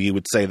ranking, we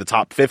would say the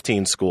top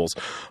 15 schools,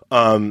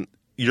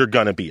 you're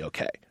going to be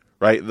okay.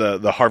 Right?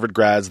 The Harvard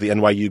grads, the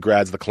NYU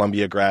grads, the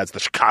Columbia grads, the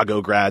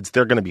Chicago grads,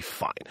 they're going to be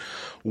fine.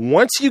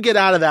 Once you get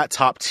out of that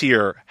top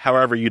tier,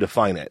 however you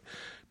define it,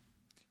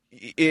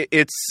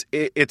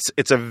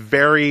 it's a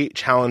very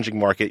challenging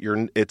market.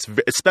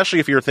 Especially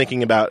if you're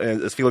thinking about,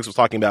 as Felix was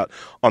talking about,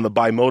 on the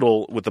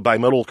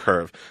bimodal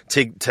curve,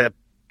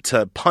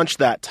 to punch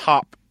that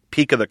top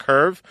peak of the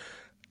curve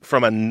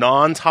from a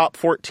non-top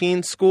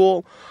 14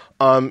 school,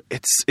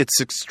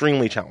 it's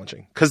extremely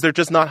challenging because they're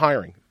just not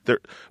hiring.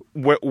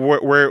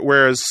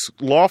 Whereas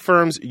law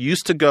firms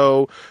used to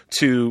go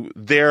to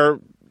their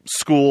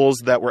schools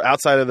that were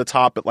outside of the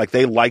top, but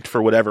they liked for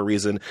whatever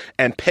reason,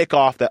 and pick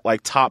off that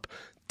top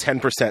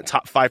 10%,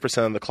 top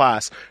 5% of the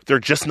class, they're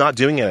just not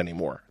doing it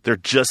anymore. They're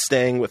just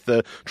staying with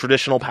the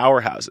traditional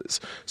powerhouses.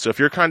 So if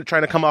you're trying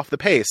to come off the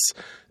pace,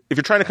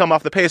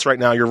 right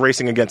now, you're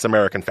racing against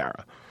American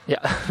Pharaoh. Yeah,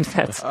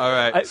 that's all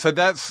right. So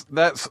that's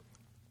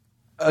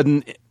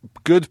a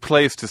good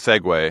place to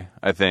segue,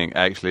 I think,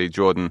 actually,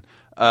 Jordan,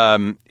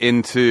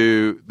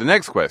 into the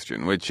next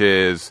question, which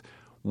is,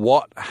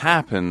 what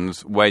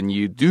happens when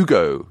you do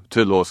go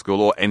to law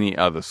school or any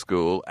other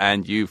school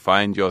and you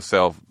find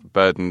yourself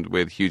burdened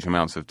with huge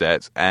amounts of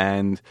debts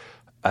and,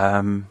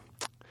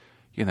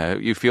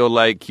 you feel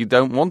like you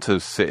don't want to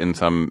sit in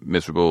some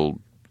miserable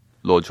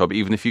law job,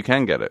 even if you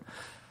can get it?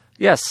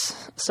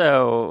 Yes.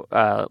 So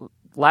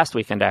last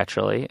weekend,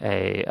 actually,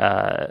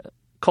 a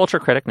culture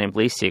critic named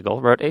Lee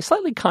Siegel wrote a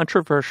slightly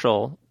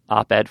controversial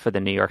op-ed for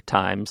the New York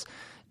Times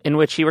in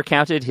which he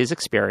recounted his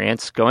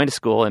experience going to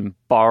school and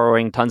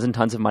borrowing tons and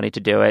tons of money to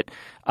do it,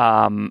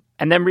 and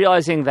then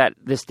realizing that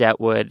this debt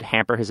would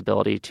hamper his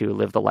ability to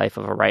live the life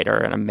of a writer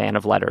and a man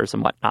of letters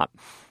and whatnot.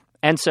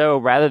 And so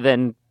rather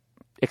than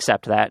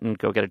accept that and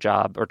go get a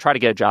job or try to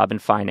get a job in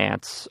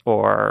finance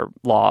or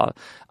law,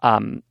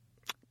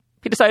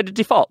 he decided to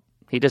default.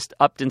 He just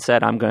upped and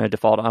said, I'm going to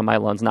default on my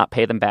loans, not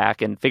pay them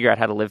back, and figure out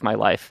how to live my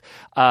life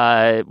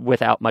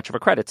without much of a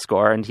credit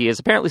score. And he has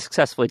apparently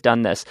successfully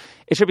done this.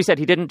 It should be said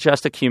he didn't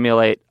just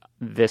accumulate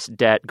this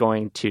debt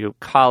going to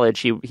college.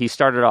 He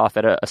started off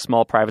at a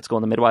small private school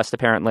in the Midwest,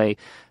 apparently,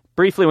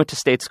 briefly went to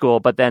state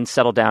school, but then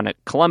settled down at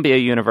Columbia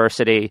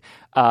University,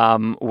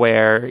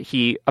 where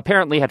he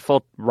apparently had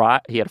full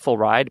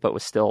ride, but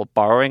was still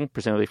borrowing,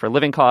 presumably for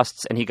living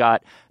costs. And he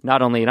got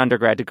not only an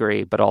undergrad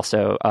degree, but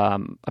also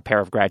a pair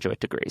of graduate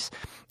degrees,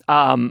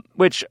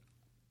 which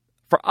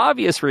For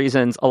obvious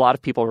reasons, a lot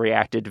of people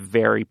reacted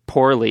very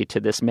poorly to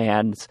this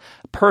man's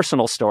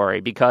personal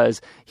story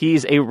because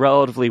he's a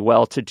relatively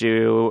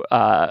well-to-do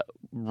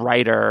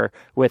writer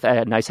with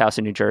a nice house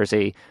in New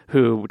Jersey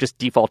who just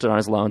defaulted on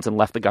his loans and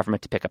left the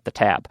government to pick up the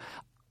tab.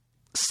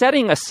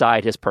 Setting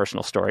aside his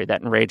personal story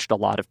that enraged a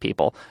lot of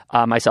people,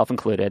 myself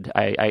included,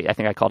 I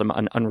think I called him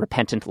an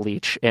unrepentant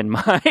leech in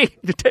my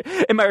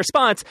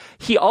response.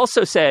 He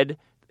also said,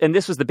 and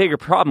this was the bigger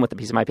problem with the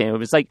piece, in my opinion, it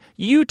was like,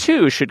 you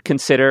too should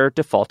consider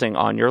defaulting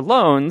on your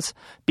loans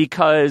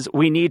because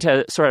we need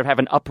to sort of have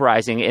an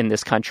uprising in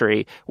this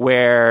country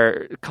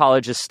where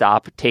colleges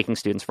stop taking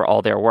students for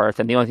all their worth.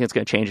 And the only thing that's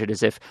going to change it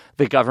is if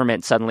the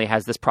government suddenly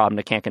has this problem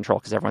it can't control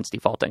because everyone's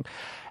defaulting.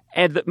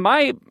 And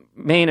my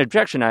main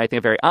objection, and I think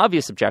a very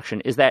obvious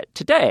objection, is that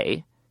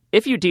today,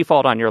 if you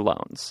default on your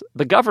loans,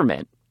 the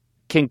government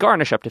can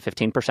garnish up to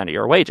 15% of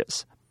your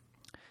wages.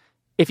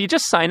 If you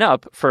just sign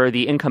up for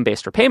the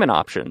income-based repayment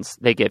options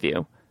they give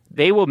you,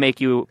 they will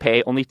make you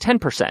pay only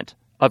 10%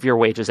 of your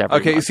wages every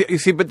month. Okay, you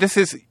see, but this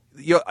is...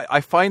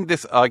 I find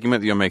this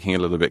argument that you're making a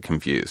little bit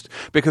confused.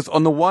 Because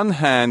on the one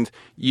hand,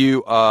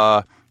 you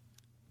are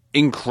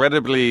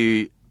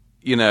incredibly,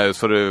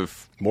 sort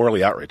of...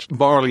 Morally outraged.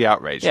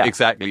 Yeah.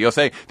 Exactly. You're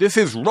saying, this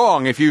is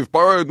wrong. If you've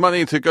borrowed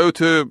money to go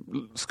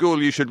to school,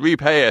 you should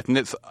repay it.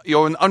 And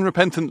you're an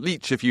unrepentant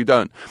leech if you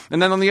don't.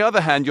 And then on the other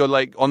hand, you're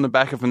like on the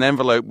back of an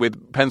envelope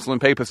with pencil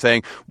and paper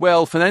saying,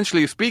 well,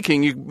 financially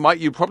speaking,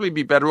 you'd probably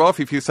be better off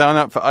if you sign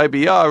up for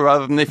IBR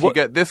rather than if you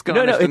get this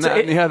garnished and that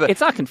and the other. It's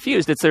not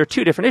confused. There are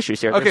two different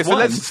issues here. Okay,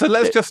 let's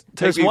just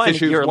take these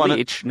issues you're one a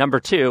leech. Number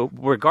two,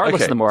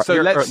 regardless of the moral...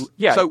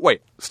 So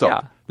wait,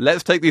 stop. Yeah.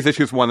 Let's take these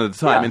issues one at a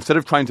time. Yeah. Instead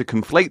of trying to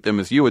conflate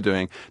them as you were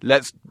doing,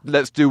 let's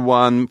do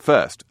one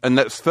first. And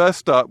let's first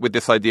start with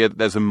this idea that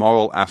there's a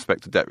moral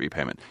aspect to debt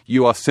repayment.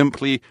 You are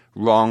simply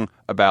wrong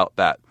about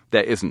that.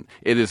 There isn't.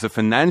 It is a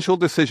financial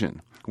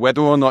decision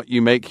whether or not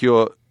you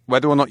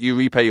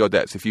repay your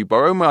debts. If you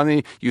borrow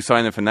money, you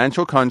sign a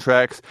financial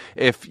contract.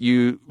 If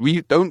you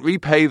don't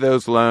repay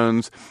those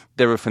loans,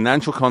 there are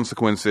financial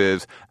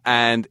consequences.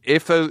 And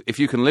if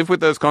you can live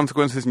with those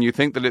consequences and you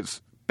think that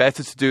it's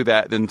better to do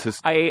that than to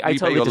I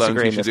totally your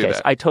disagree loans, in this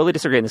case. I totally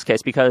disagree in this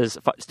case because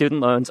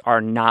student loans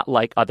are not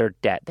like other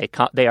debt.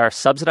 They are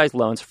subsidized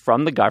loans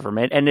from the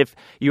government. And if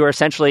you are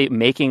essentially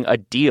making a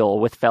deal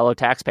with fellow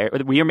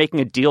taxpayers, we are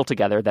making a deal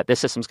together that this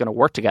system is going to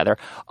work together.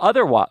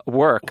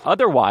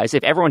 Otherwise,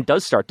 if everyone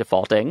does start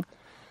defaulting,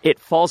 it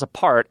falls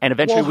apart, and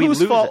eventually we lose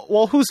it.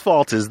 Well, whose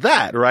fault is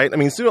that, right? I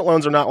mean, student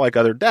loans are not like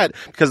other debt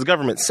because the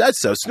government said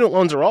so. Student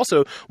loans are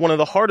also one of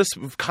the hardest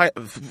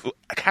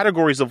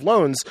categories of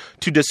loans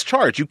to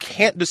discharge. You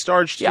can't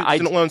discharge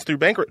student loans through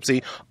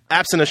bankruptcy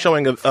absent a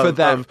showing of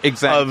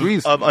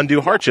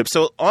undue hardship.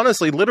 So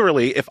honestly,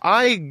 literally, if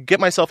I get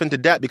myself into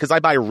debt because I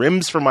buy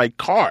rims for my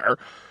car,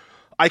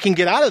 I can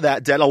get out of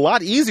that debt a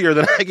lot easier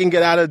than I can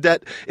get out of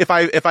debt if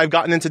I've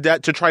gotten into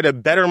debt to try to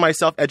better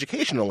myself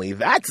educationally.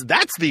 That's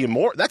the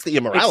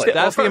immorality.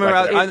 That's the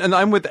immorality. And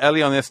I'm with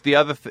Ellie on this. The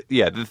other,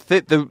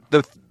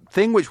 the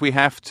thing which we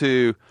have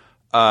to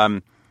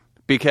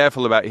be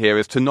careful about here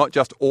is to not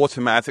just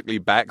automatically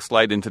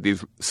backslide into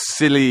these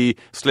silly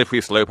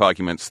slippery slope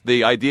arguments.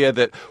 The idea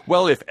that,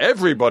 well, if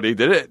everybody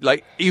did it,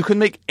 like you can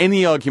make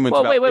any argument.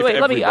 Well, about wait.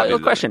 Let me a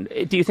question.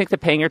 Do you think that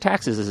paying your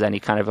taxes is any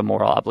kind of a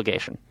moral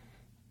obligation?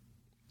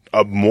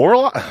 A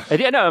moral?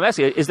 Yeah, no, I'm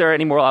asking, is there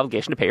any moral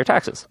obligation to pay your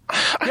taxes?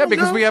 Yeah,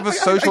 because we have a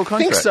social contract.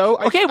 I think so.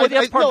 Okay,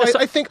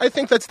 I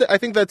think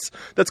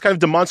that's kind of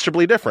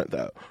demonstrably different,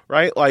 though,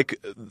 right? Like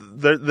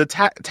the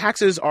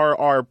taxes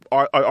are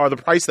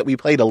the price that we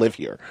pay to live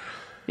here.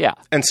 Yeah.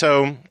 And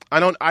so I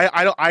don't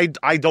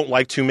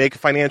like to make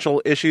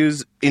financial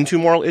issues into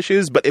moral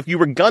issues, but if you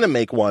were gonna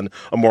make one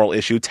a moral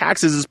issue,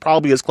 taxes is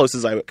probably as close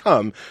as I would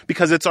come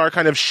because it's our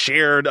kind of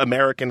shared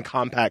American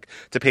compact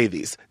to pay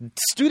these.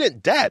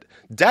 Student debt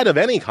of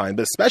any kind,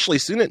 but especially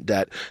student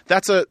debt,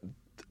 that's a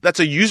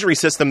usury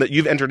system that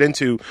you've entered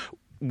into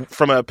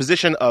from a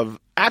position of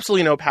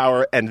absolutely no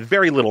power and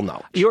very little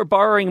knowledge. You're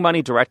borrowing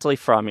money directly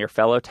from your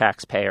fellow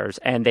taxpayers,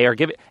 and they are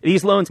giving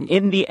these loans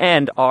in the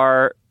end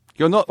are.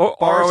 You're not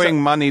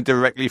borrowing money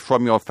directly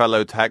from your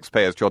fellow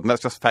taxpayers, Jordan.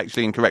 That's just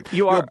factually incorrect.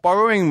 You're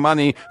borrowing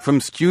money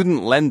from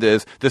student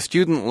lenders. The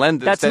student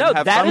lenders have some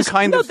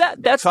kind of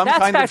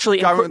factually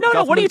incorrect.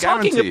 No, what are you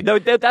talking about? No,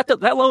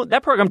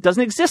 that program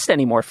doesn't exist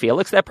anymore,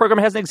 Felix. That program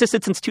hasn't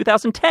existed since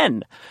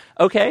 2010.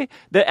 Okay?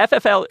 The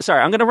FFL,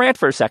 sorry, I'm going to rant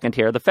for a second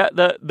here.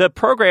 The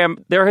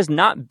program, there has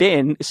not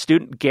been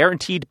student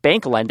guaranteed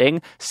bank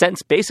lending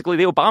since basically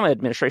the Obama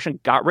administration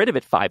got rid of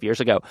it 5 years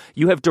ago.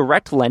 You have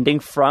direct lending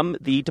from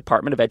the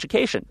Department of Education.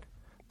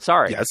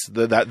 Sorry. Yes,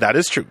 that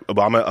is true.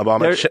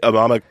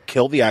 Obama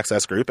killed the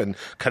Access Group and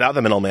cut out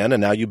the middleman,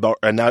 and now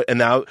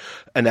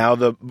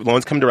the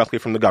loans come directly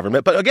from the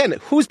government. But again,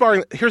 who's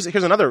borrowing? Here's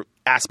another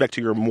aspect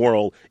to your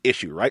moral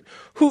issue, right?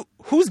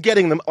 Who's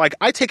getting them? Like,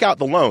 I take out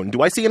the loan.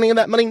 Do I see any of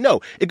that money?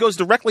 No, it goes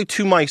directly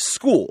to my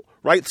school.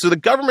 right? So the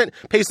government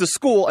pays the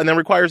school and then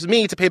requires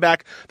me to pay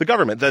back the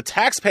government. The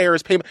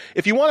taxpayers pay.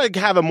 If you want to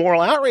have a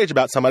moral outrage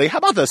about somebody, how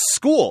about the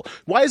school?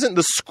 Why isn't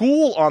the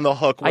school on the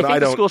hook when I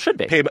don't the school should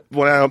be. pay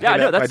when I don't pay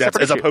back my debts,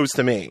 as issue. opposed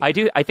to me? I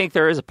think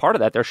there is a part of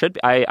that. There should be.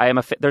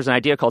 There's an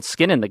idea called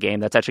skin in the game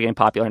that's actually getting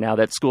popular now,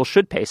 that schools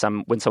should pay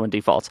some when someone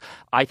defaults.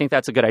 I think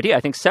that's a good idea. I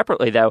think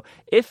separately, though,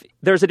 if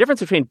there's a difference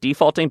between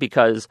defaulting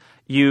because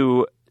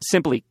you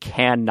simply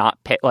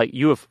cannot pay, like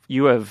you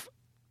have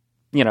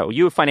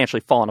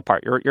financially fallen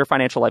apart. Your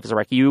financial life is a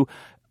wreck. You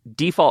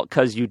default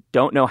because you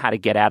don't know how to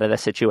get out of the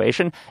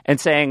situation, and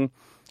saying,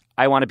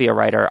 I want to be a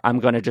writer, I'm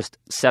going to just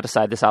set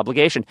aside this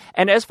obligation.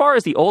 And as far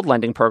as the old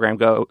lending program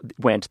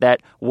went,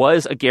 that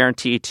was a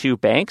guarantee to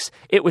banks.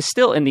 It was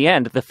still, in the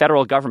end, the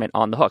federal government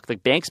on the hook. The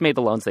banks made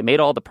the loans, they made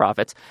all the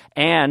profits,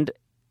 and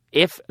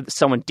if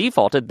someone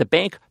defaulted, the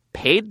bank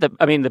paid the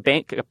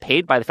bank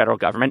paid by the federal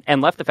government and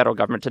left the federal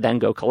government to then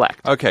go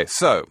collect. Okay,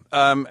 so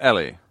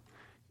Ellie,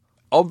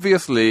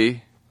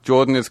 obviously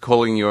Jordan is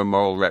calling you a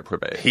moral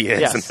reprobate. He is.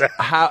 Yes.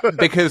 How?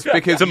 Because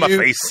to my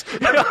face.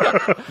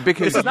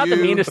 Because This is not the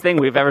meanest thing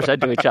we've ever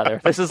said to each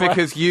other. This is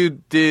because you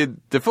did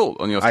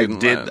default on your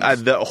student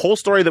loans. The whole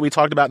story that we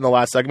talked about in the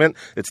last segment,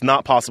 it's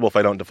not possible if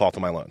I don't default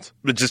on my loans.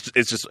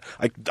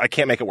 I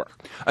can't make it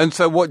work. And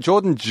so what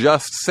Jordan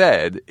just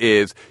said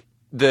is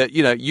that,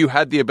 you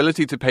had the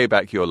ability to pay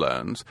back your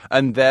loans,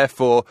 and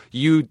therefore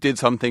you did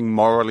something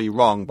morally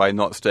wrong by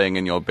not staying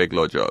in your big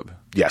law job.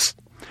 Yes,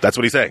 that's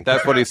what he's saying.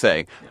 That's what he's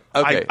saying.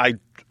 Okay.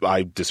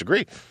 I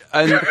disagree.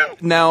 And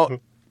now,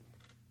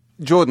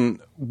 Jordan,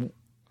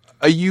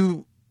 are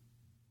you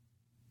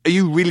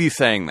really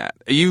saying that?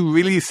 Are you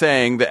really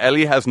saying that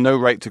Ellie has no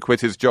right to quit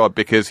his job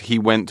because he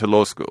went to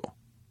law school?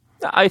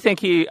 I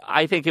think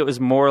it was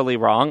morally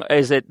wrong.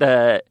 Is it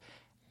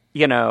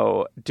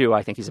do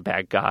I think he's a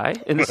bad guy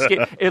in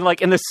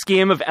the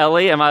scheme of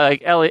Ellie? Am I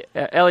like Ellie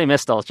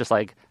Mistel is just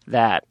like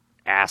that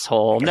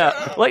asshole? No,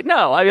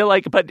 no. I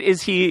mean, but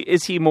is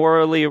he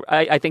morally?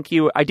 I do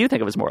think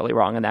it was morally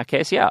wrong in that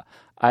case. Yeah,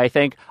 I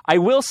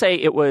will say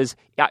it was.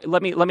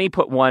 Let me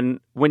put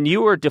one. When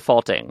you were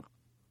defaulting,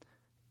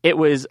 it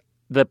was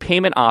the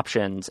payment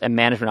options and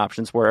management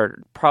options were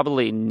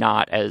probably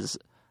not as.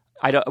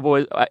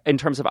 In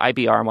terms of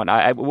IBR and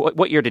whatnot,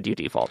 what year did you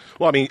default?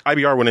 Well, I mean,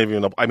 IBR wouldn't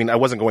even.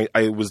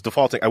 I was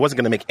defaulting. I wasn't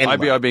going to make any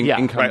IBR money. being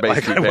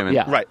income-based repayment.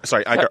 Yeah. Right.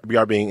 Sorry,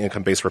 IBR being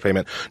income-based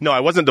repayment. No,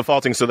 I wasn't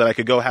defaulting so that I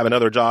could go have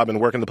another job and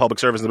work in the public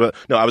service. No,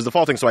 I was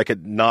defaulting so I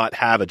could not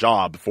have a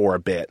job for a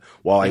bit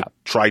while I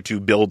try to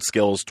build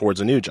skills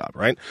towards a new job.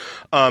 Right.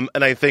 And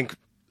I think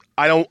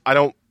I'm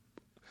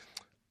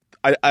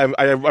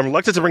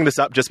reluctant to bring this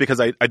up just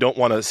because I don't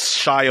want to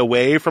shy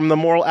away from the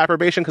moral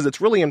approbation, because it's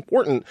really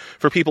important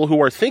for people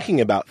who are thinking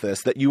about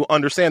this that you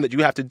understand that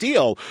you have to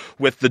deal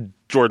with the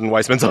Jordan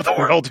Weissmans of the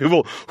world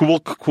who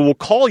will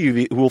call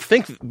you, who will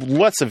think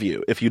less of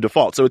you if you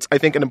default. So it's, I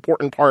think, an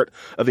important part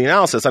of the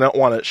analysis. I don't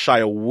want to shy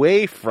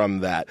away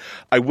from that.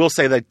 I will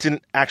say that I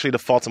didn't actually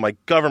default on my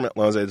government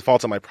loans. I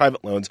defaulted on my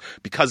private loans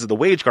because of the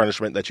wage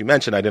garnishment that you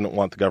mentioned. I didn't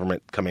want the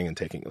government coming and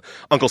taking it.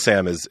 Uncle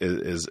Sam is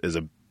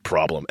a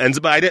problem.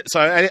 But I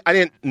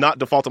didn't not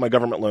default on my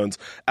government loans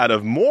out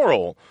of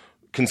moral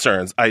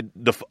concerns. I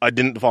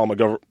didn't default on my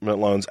government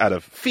loans out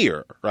of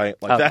fear, right?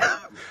 That.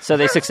 So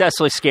they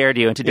successfully scared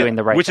you into doing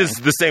the right which thing. Is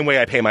the same way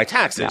I pay my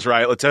taxes,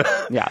 right?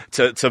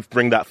 To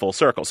bring that full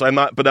circle. So I'm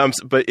not.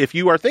 But if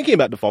you are thinking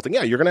about defaulting,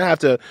 you're going to have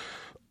to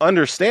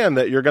understand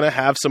that you're going to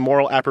have some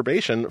moral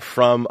approbation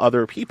from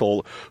other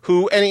people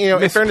who, and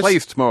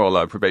misplaced moral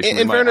approbation.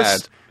 In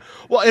fairness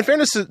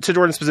to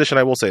Jordan's position,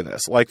 I will say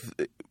this: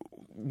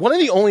 one of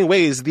the only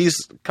ways these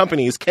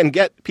companies can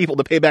get people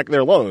to pay back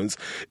their loans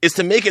is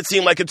to make it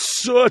seem like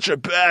it's such a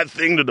bad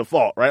thing to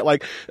default,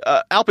 right?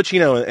 Al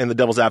Pacino in The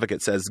Devil's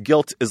Advocate says,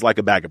 guilt is like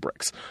a bag of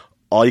bricks.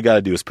 All you got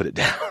to do is put it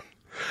down.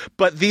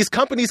 But these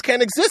companies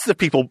can't exist if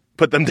people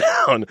put them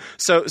down.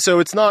 So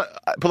it's not.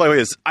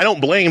 I don't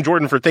blame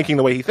Jordan for thinking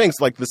the way he thinks.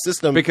 The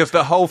system, because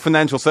the whole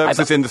financial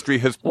services industry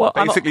has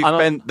basically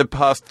spent the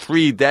past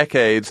 3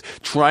 decades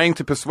trying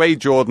to persuade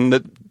Jordan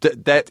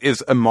that debt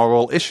is a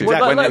moral issue.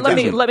 Well,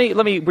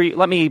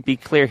 let me be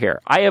clear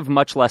here. I have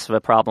much less of a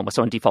problem with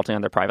someone defaulting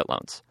on their private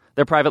loans.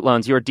 Their private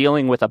loans, you're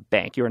dealing with a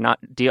bank. You're not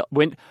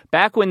when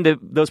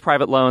those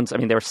private loans,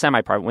 they were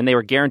semi-private, when they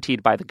were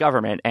guaranteed by the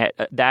government,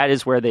 that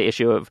is where the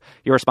issue of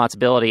your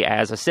responsibility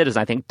as a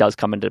citizen, I think, does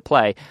come into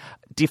play.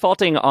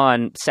 Defaulting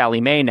on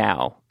Sallie Mae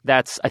now,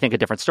 that's, I think, a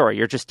different story.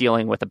 You're just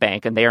dealing with a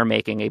bank, and they are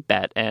making a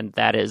bet, and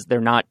they're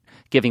not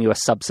giving you a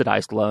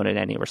subsidized loan in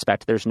any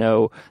respect. There is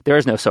no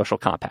social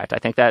compact. I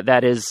think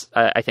that is,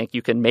 I think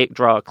you can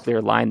draw a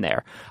clear line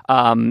there.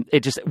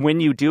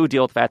 When you do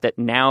deal with the fact that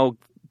now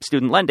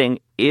student lending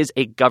is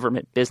a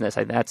government business.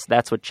 And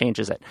that's what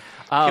changes it.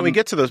 Can we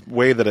get to the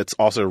way that it's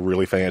also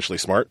really financially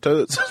smart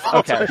to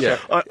Okay, sure.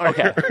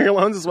 your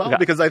loans as well? Okay.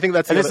 Because I think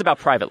that's and this is about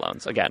private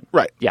loans again,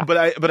 right? Yeah, but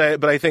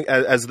I think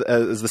as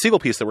the Siegel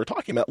piece that we're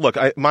talking about. Look,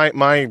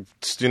 my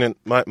student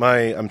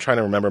I'm trying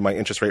to remember my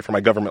interest rate for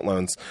my government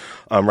loans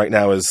right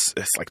now it's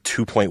like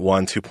 2.1,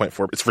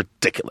 2.4. It's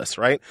ridiculous,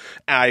 right?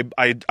 I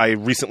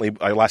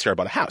last year I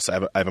bought a house. I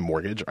have a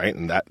mortgage, right?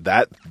 And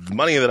that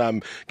money that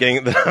I'm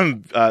getting,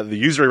 the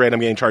usury rate I'm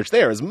getting charged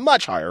there is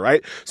much higher,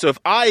 right? So if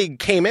I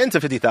came into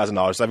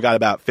 $50,000, I've got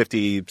about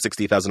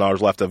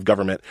 $60,000 left of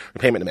government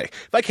repayment to make.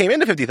 If I came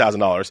into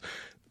 $50,000,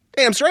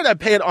 damn straight I'd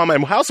pay it on my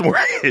house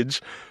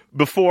mortgage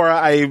before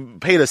I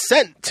paid a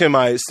cent to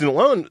my student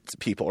loan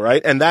people,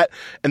 right? And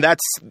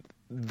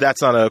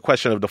that's not a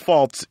question of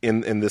default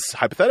in this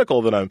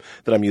hypothetical that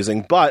I'm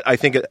using, but I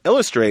think it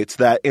illustrates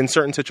that in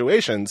certain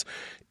situations,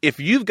 if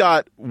you've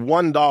got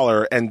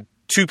 $1 and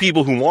two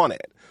people who want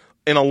it,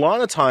 and a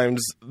lot of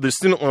times the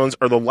student loans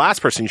are the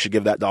last person you should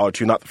give that dollar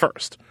to, not the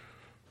first.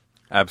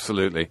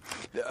 Absolutely.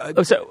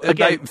 So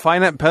again,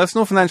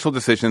 personal financial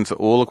decisions are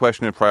all a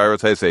question of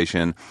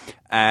prioritization,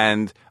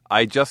 and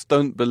I just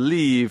don't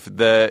believe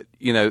that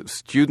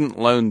student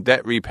loan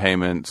debt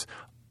repayments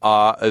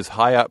are as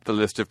high up the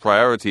list of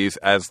priorities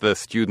as the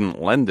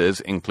student lenders,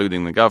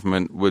 including the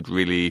government, would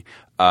really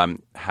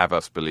have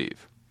us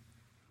believe.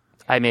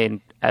 I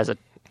mean, as a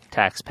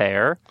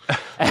taxpayer,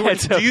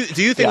 do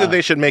you think that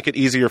they should make it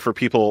easier for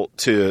people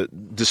to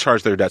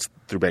discharge their debts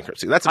through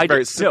bankruptcy? That's a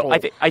very simple. No,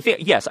 I think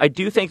yes, I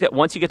do think that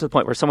once you get to the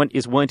point where someone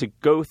is willing to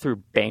go through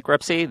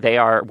bankruptcy, they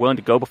are willing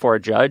to go before a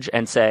judge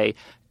and say,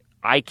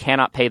 I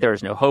cannot pay. There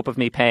is no hope of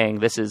me paying.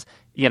 This is,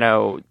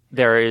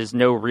 there is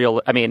no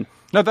real. I mean,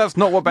 no, that's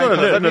not what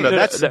bankruptcy.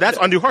 No. That's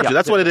undue hardship.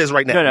 That's what it is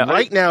right now.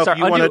 Right now, if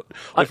you want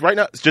to, right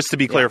now, just to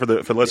be clear for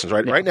the listeners,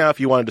 right? Yeah. Right now, if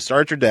you wanted to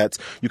discharge your debts,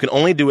 you can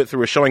only do it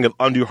through a showing of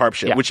undue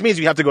hardship, which means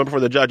you have to go before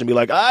the judge and be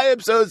like, I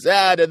am so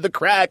sad and the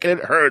crack and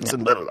it hurts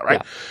and blah, blah, blah,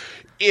 right? Yeah.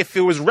 If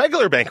it was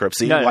regular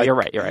bankruptcy, you're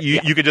right.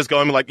 You could just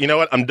go and be like, you know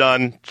what, I'm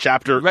done.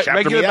 Chapter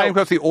regular me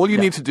bankruptcy. Out. All you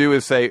need to do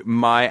is say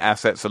my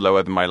assets are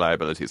lower than my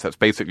liabilities. That's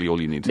basically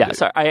all you need to do. Yeah,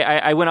 sorry,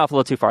 I went off a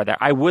little too far there.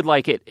 I would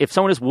like it if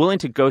someone is willing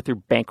to go through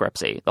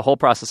bankruptcy, the whole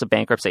process of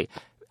bankruptcy.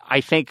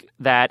 I think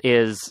that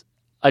is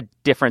a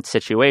different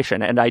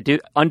situation, and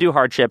undue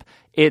hardship.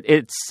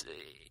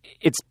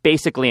 It's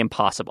basically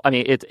impossible. I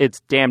mean, it's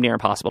damn near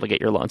impossible to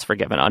get your loans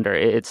forgiven under.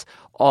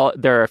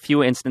 There are a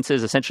few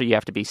instances. Essentially, you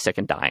have to be sick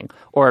and dying,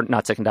 or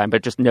not sick and dying,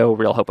 but just no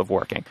real hope of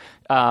working.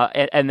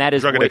 And that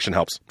is drug addiction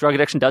helps. Drug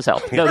addiction does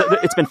help. No,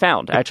 it's been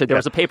found. Actually, there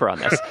was a paper on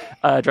this.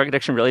 Drug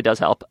addiction really does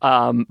help.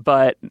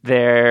 But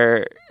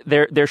there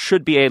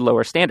should be a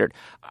lower standard.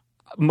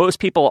 Most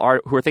people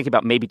who are thinking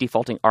about maybe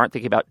defaulting aren't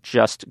thinking about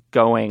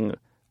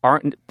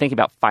aren't thinking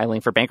about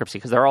filing for bankruptcy,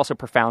 because there are also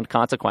profound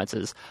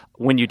consequences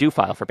when you do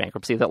file for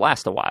bankruptcy that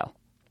last a while.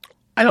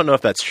 I don't know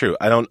if that's true.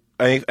 I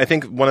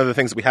think one of the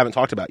things that we haven't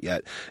talked about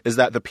yet is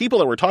that the people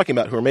that we're talking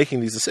about who are making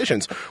these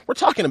decisions, we're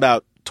talking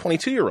about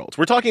 22-year-olds.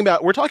 We're talking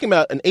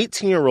about an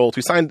 18-year-old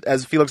who signed,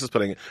 as Felix is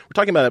putting it, we're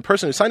talking about a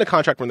person who signed a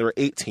contract when they were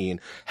 18,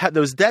 had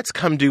those debts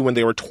come due when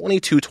they were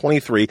 22,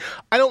 23.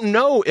 I don't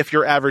know if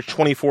your average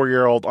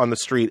 24-year-old on the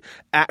street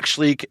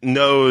actually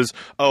knows,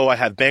 I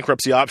have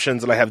bankruptcy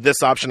options and I have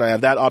this option, I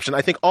have that option.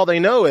 I think all they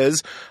know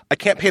is I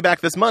can't pay back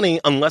this money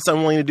unless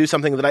I'm willing to do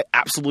something that I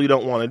absolutely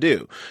don't want to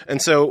do.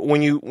 And so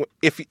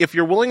if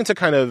you're willing to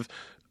kind of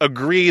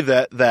agree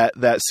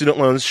that student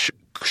loans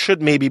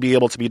should maybe be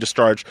able to be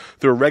discharged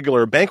through a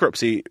regular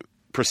bankruptcy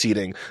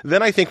proceeding,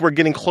 then I think we're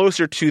getting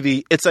closer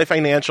to it's a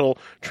financial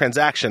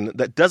transaction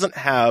that doesn't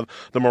have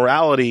the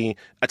morality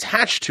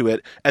attached to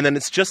it, and then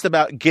it's just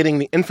about getting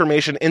the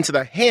information into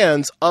the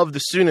hands of the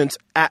students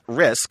at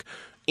risk,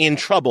 in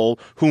trouble,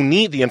 who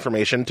need the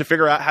information to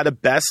figure out how to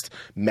best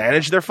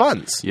manage their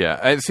funds.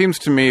 Yeah, it seems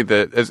to me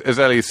that, as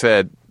Ellie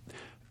said,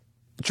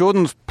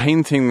 Jordan's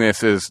painting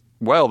this as,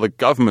 well, the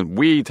government,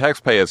 we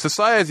taxpayers,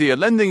 society are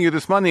lending you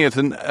this money at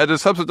a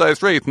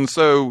subsidized rate, and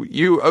so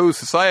you owe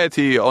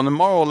society on a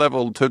moral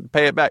level to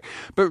pay it back.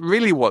 But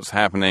really what's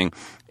happening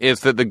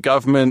is that the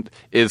government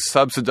is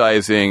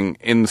subsidizing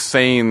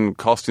insane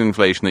cost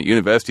inflation at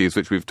universities,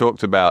 which we've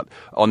talked about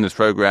on this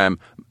program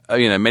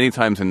many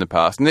times in the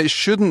past. And it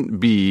shouldn't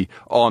be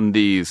on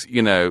these,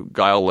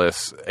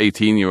 guileless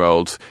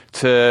 18-year-olds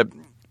to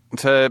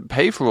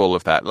pay for all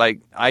of that. Like,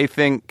 I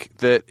think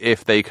that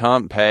if they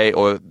can't pay,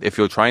 or if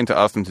you're trying to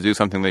ask them to do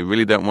something they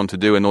really don't want to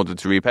do in order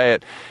to repay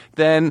it,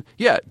 then,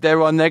 yeah,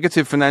 there are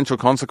negative financial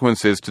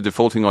consequences to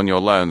defaulting on your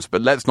loans,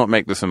 but let's not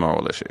make this a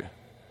moral issue.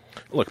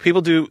 Look,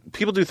 people do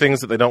things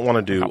that they don't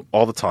want to do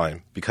all the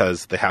time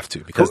because they have to,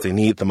 because they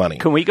need the money.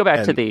 Can we go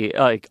back to the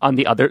on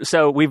the other?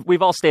 So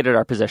we've all stated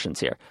our positions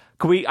here.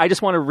 I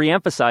just want to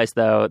reemphasize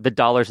though the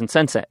dollars and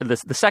cents,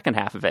 the second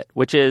half of it,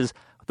 which is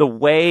the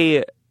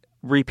way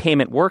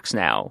repayment works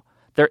now.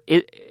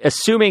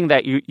 Assuming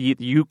that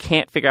you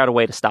can't figure out a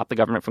way to stop the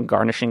government from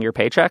garnishing your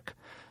paycheck,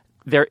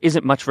 there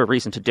isn't much of a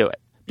reason to do it.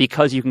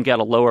 because you can get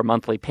a lower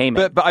monthly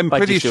payment. But I'm by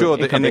pretty just doing sure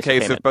that in the income-based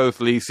case payment. of both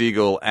Lee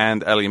Siegel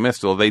and Ellie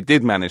Mistel, they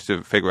did manage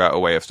to figure out a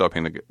way of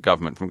stopping the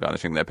government from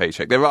garnishing their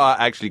paycheck. There are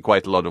actually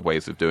quite a lot of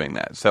ways of doing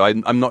that. So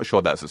I'm not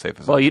sure that's the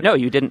safest. Well, you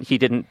didn't. He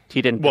didn't.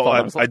 Well, default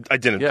on his I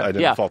didn't. Yeah. I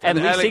didn't Yeah. fault And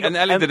him. Lee Siegel-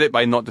 Ellie did it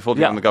by not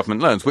defaulting Yeah. on the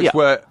government loans, which Yeah.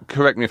 were,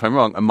 correct me if I'm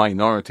wrong, a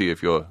minority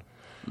of your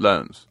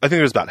loans. I think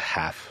it was about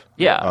half.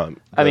 Yeah.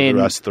 I mean,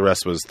 the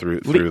rest was through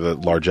the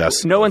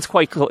largesse. No one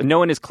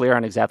is clear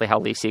on exactly how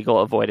Lee Siegel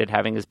avoided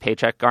having his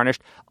paycheck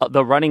garnished.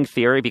 The running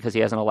theory, because he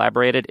hasn't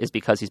elaborated, is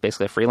because he's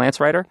basically a freelance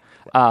writer.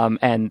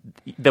 And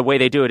the way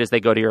they do it is they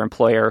go to your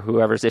employer,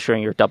 whoever's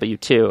issuing your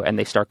W-2, and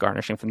they start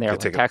garnishing from there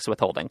with tax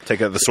withholding.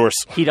 Take out the source.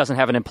 He doesn't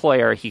have an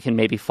employer. He can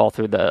maybe fall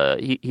through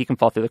he can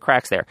fall through the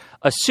cracks there.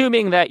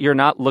 Assuming that you're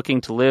not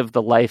looking to live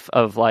the life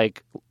of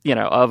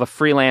of a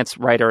freelance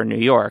writer in New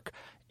York,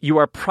 you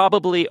are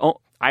probably.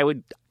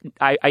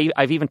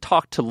 I've even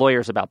talked to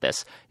lawyers about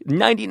this.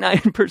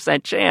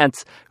 99%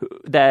 chance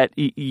that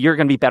you're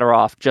going to be better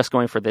off just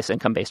going for this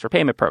income-based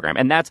repayment program.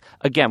 And that's,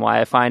 again,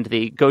 why I find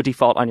the go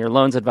default on your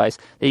loans advice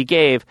that you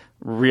gave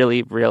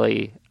really,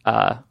 really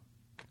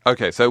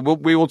Okay, so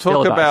we will talk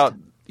ill-advised.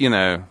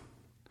 about,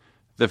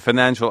 the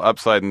financial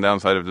upside and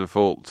downside of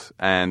default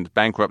and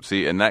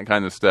bankruptcy and that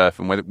kind of stuff,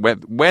 and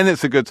when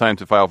it's a good time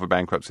to file for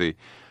bankruptcy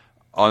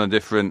on a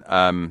different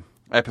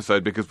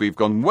episode, because we've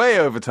gone way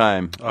over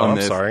time on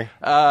this. Sorry.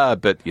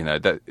 But,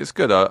 that it's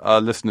good. Our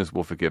listeners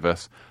will forgive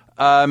us.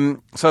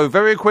 So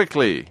very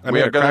quickly,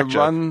 we are going to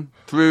run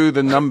through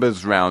the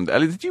numbers round.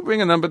 Ellie, did you bring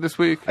a number this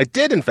week? I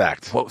did, in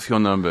fact. What's your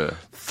number?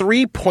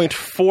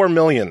 3.4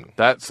 million.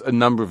 That's a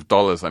number of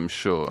dollars, I'm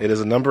sure. It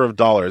is a number of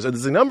dollars. It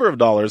is a number of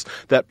dollars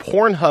that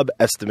Pornhub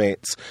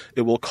estimates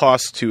it will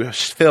cost to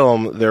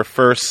film their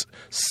first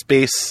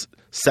space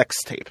sex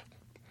tape.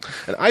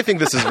 And I think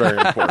this is very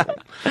important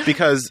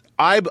because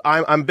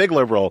I'm big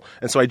liberal,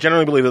 and so I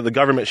generally believe that the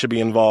government should be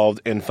involved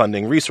in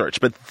funding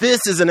research. But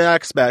this is an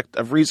aspect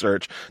of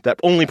research that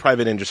only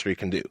private industry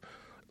can do.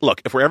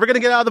 Look, if we're ever going to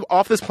get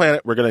off this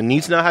planet, we're going to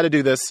need to know how to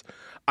do this.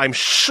 I'm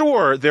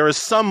sure there is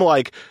some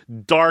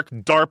dark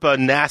DARPA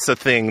NASA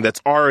thing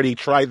that's already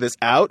tried this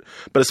out,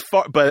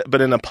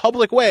 but in a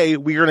public way,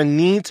 we're going to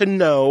need to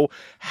know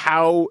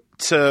how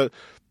to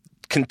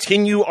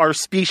continue our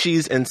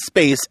species in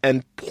space,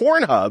 and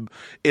Pornhub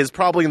is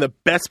probably in the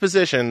best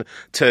position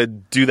to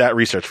do that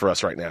research for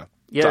us right now.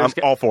 Yeah, so I'm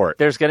all for it.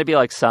 There's going to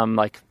be some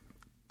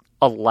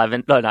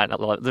 11. No, not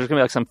 11. There's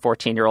going to be some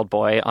 14-year-old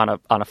boy on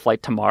a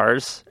flight to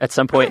Mars at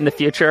some point in the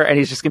future, and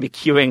he's just going to be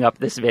queuing up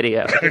this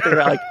video to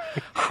figure out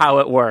how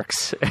it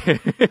works.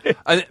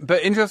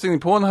 But interestingly,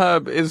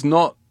 Pornhub is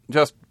not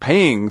just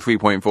paying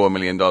 $3.4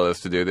 million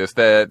to do this.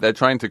 They're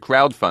trying to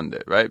crowdfund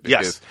it, right?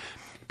 Yes.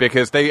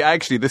 Because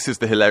this is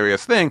the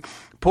hilarious thing.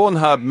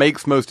 Pornhub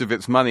makes most of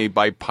its money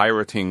by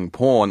pirating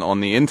porn on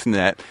the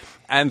internet.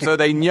 And so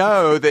they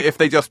know that if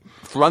they just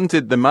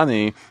fronted the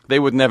money, they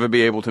would never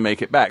be able to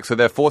make it back. So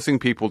they're forcing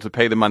people to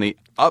pay the money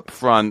up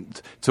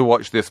front to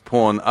watch this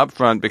porn up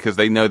front because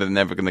they know they're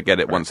never going to get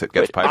it once it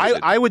gets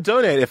pirated. I would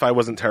donate if I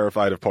wasn't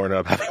terrified of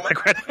Pornhub having my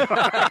credit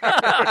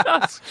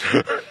card.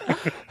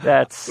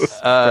 That's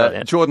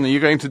brilliant. Jordan, are you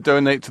going to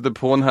donate to the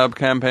Pornhub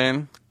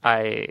campaign?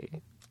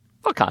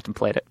 I'll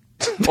contemplate it.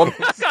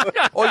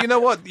 Or you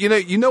know what?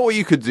 You know what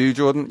you could do,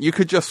 Jordan? You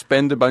could just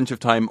spend a bunch of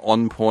time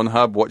on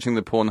Pornhub watching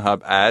the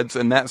Pornhub ads,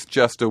 and that's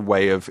just a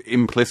way of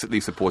implicitly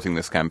supporting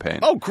this campaign.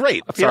 Oh,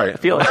 great. Sorry.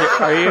 Felix,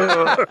 are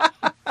you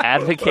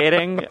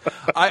advocating?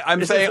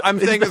 I'm saying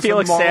the it's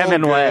Felix a moral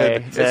Salmon good.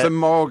 way. It's a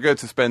moral good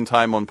to spend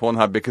time on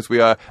Pornhub because we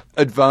are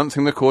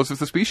advancing the cause of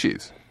the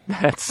species.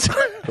 That's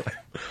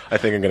I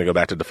think I'm going to go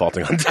back to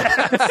defaulting on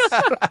tax.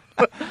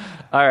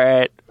 all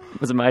right.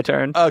 Was it my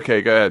turn?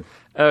 Okay, go ahead.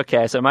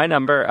 Okay, so my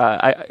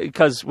number,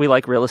 because we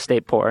like real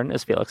estate porn,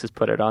 as Felix has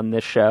put it on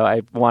this show,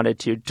 I wanted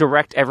to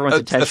direct everyone's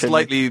attention. A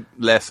slightly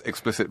less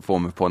explicit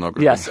form of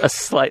pornography. Yes,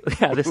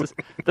 this is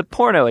the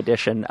porno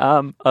edition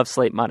of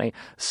Slate Money.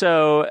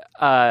 So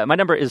my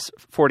number is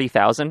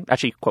 40,000,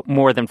 actually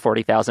more than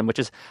 40,000, which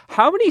is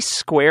how many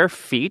square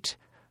feet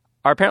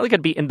are apparently going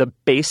to be in the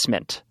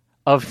basement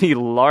of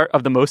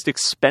the most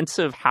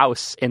expensive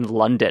house in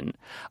London.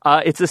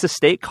 It's this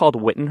estate called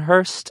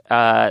Wittenhurst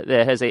that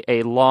has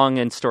a long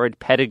and storied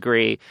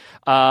pedigree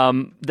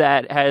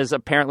that has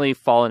apparently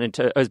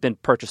has been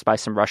purchased by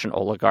some Russian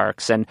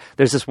oligarchs. And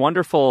there's this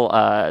wonderful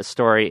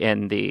story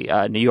in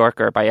the New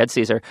Yorker by Ed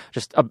Caesar,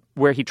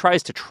 where he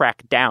tries to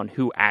track down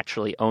who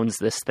actually owns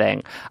this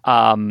thing.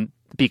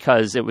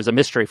 Because it was a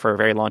mystery for a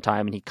very long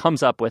time, and he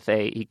comes up with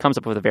a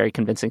very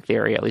convincing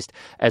theory, at least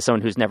as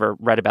someone who's never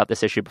read about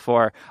this issue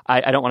before.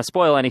 I don't want to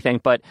spoil anything,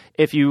 but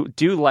if you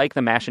do like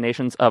the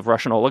machinations of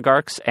Russian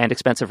oligarchs and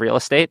expensive real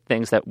estate,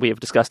 things that we have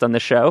discussed on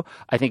this show,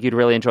 I think you'd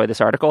really enjoy this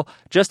article.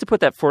 Just to put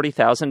that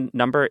 40,000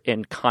 number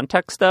in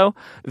context, though,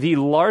 the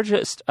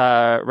largest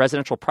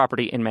residential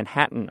property in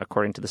Manhattan,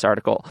 according to this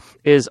article,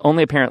 is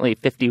only apparently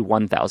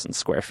 51,000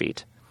 square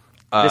feet.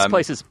 This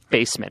place's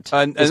basement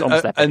is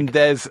almost that big. And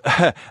there's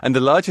and the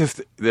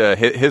largest.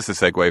 Here's the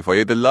segue for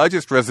you. The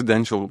largest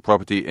residential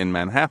property in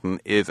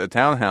Manhattan is a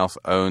townhouse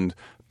owned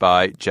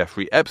by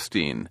Jeffrey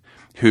Epstein,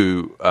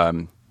 who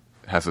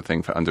has a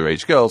thing for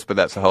underage girls, but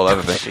that's a whole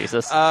other thing.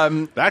 Jesus.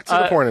 Back to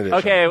the porn edition.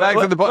 Okay, Back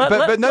to the porn.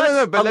 But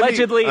no. But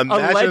allegedly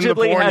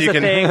has a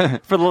thing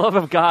for the love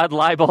of God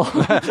libel.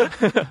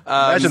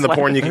 Imagine the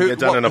porn you can get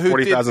done in a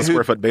 40,000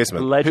 square foot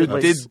basement. Allegedly.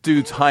 Who did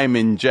do time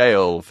in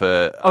jail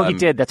for? He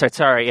did. That's right.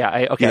 Sorry.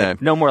 Yeah. Okay.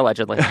 No more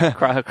allegedly.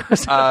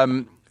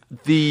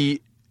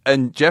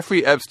 And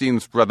Jeffrey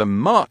Epstein's brother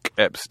Mark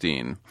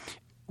Epstein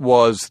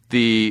was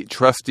the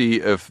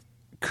trustee of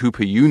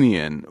Cooper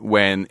Union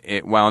when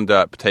it wound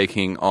up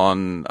taking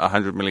on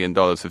 $100 million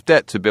of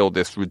debt to build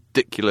this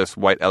ridiculous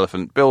white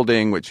elephant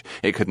building, which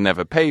it could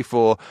never pay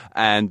for,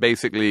 and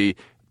basically,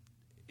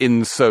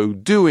 in so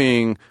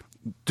doing,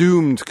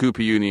 doomed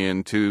Cooper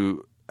Union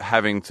to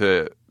having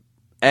to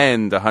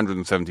end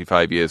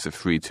 175 years of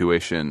free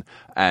tuition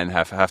and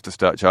have to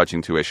start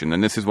charging tuition.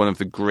 And this is one of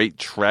the great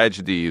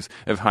tragedies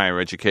of higher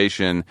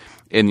education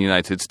in the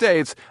United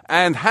States.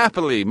 And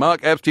happily, Mark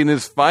Epstein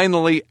is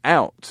finally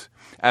out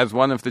as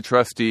one of the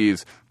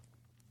trustees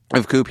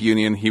of Cooper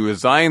Union. He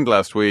resigned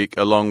last week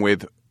along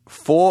with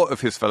 4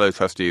 of his fellow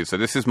trustees. So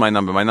this is my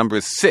number. My number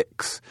is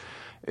 6.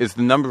 Is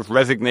the number of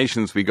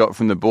resignations we got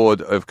from the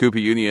board of Cooper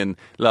Union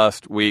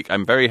last week.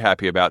 I'm very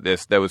happy about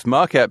this. There was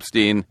Mark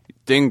Epstein,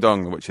 ding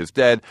dong, which is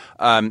dead.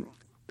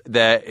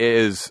 There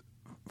is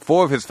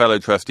 4 of his fellow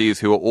trustees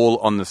who are all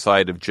on the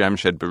side of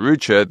Jamshed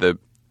Bharucha, the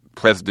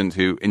president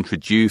who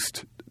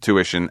introduced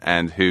tuition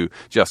and who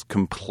just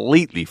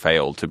completely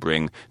failed to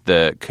bring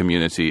the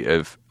community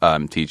of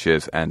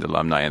teachers and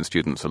alumni and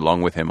students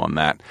along with him on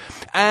that.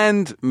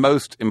 And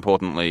most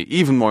importantly,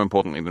 even more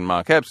importantly than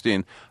Mark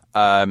Epstein,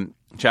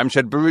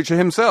 Jamshed Bharucha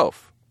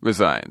himself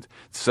resigned.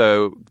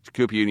 So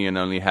Cooper Union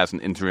only has an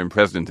interim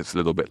president. It's a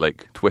little bit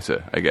like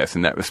Twitter, I guess,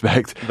 in that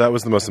respect. That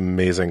was the most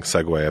amazing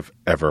segue I've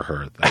ever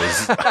heard. That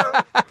was,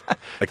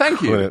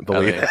 Thank you. Couldn't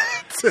believe it.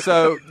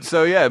 So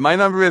yeah, my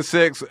number is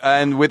 6,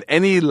 and with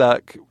any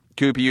luck,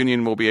 Cooper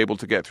Union will be able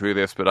to get through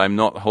this, but I'm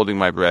not holding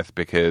my breath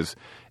because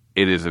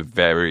it is a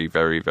very,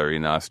 very, very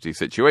nasty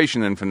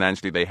situation, and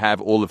financially they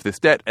have all of this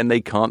debt and they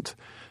can't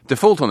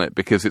default on it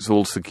because it's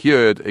all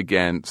secured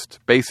against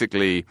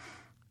basically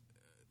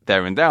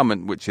their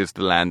endowment, which is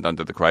the land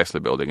under the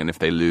Chrysler Building, and if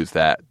they lose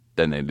that,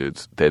 then they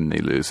lose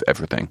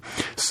everything.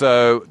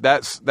 So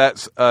that's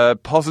a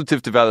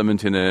positive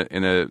development in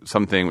a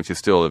something which is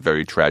still a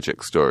very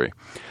tragic story.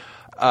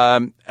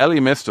 Ellie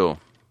Mistel,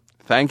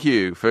 thank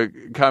you for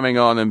coming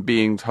on and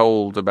being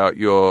told about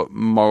your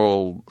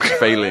moral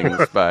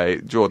failings by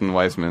Jordan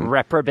Weissmann.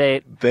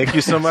 Reprobate. Thank you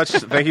so much.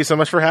 Thank you so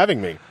much for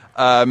having me.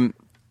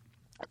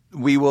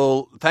 We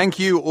will thank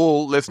you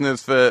all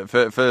listeners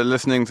for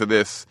listening to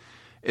this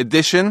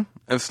edition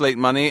of Slate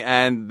Money,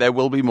 and there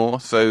will be more,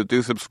 so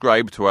do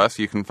subscribe to us.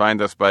 You can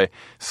find us by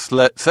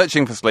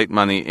searching for Slate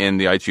Money in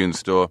the iTunes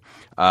store.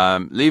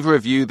 Leave a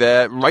review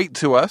there. Write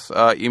to us.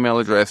 Our email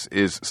address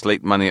is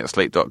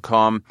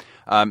slatemoney@slate.com.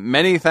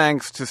 Many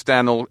thanks to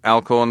Stan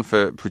Alcorn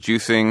for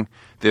producing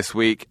this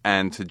week,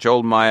 and to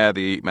Joel Meyer,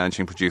 the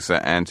managing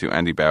producer, and to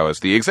Andy Bowers,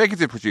 the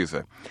executive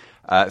producer.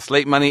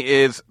 Slate Money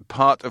is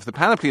part of the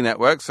Panoply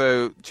Network,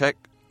 so check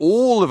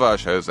all of our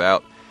shows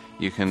out.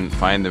 You can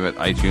find them at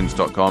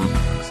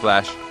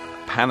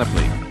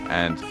itunes.com/panoply,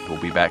 and we'll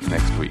be back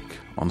next week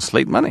on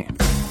Slate Money.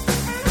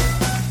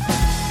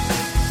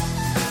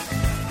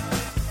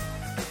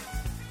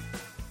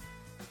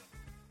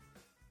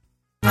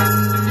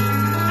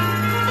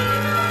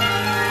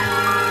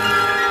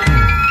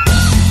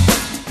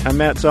 I'm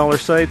Matt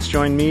Zoller-Seitz.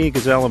 Join me,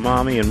 Gazelle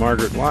Amami, and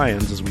Margaret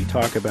Lyons as we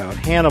talk about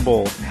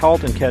Hannibal,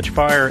 Halt and Catch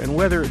Fire, and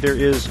whether there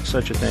is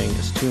such a thing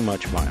as too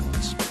much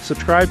violence.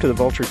 Subscribe to the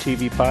Vulture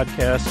TV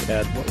podcast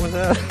at... What was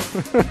that?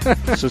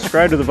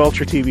 Subscribe to the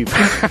Vulture TV...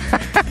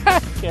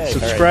 Okay,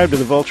 subscribe to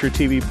the Vulture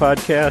TV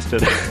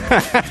podcast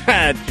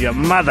at your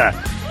mother.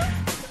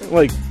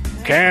 Like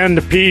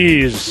canned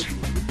peas.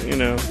 You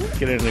know,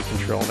 get it under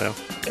control now.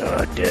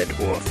 Oh, dead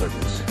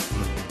orphans.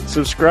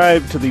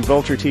 Subscribe to the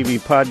Vulture TV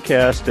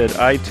podcast at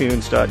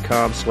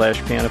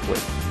itunes.com/panoply.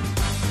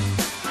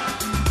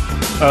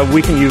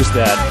 We can use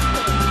that.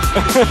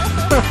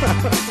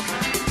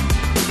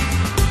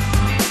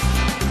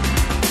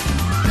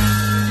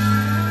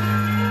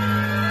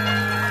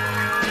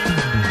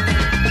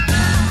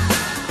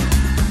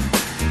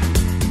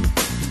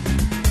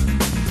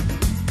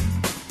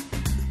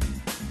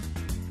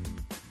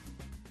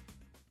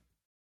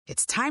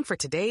 It's time for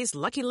today's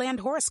Lucky Land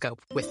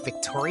horoscope with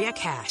Victoria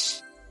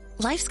Cash.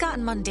 Life's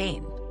gotten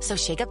mundane, so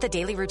shake up the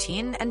daily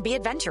routine and be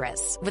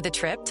adventurous with a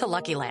trip to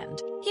Lucky Land.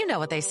 You know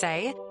what they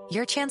say,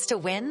 your chance to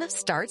win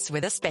starts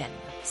with a spin.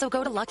 So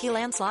go to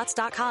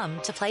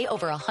LuckyLandSlots.com to play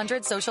over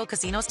 100 social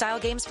casino-style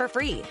games for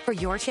free for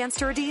your chance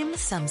to redeem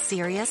some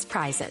serious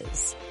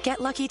prizes. Get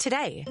lucky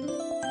today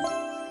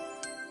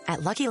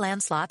at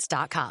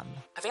LuckyLandSlots.com.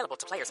 Available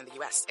to players in the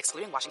U.S.,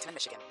 excluding Washington and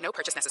Michigan. No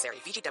purchase necessary.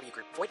 VGW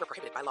Group. Void where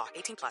prohibited by law.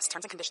 18+.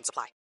 Terms and conditions apply.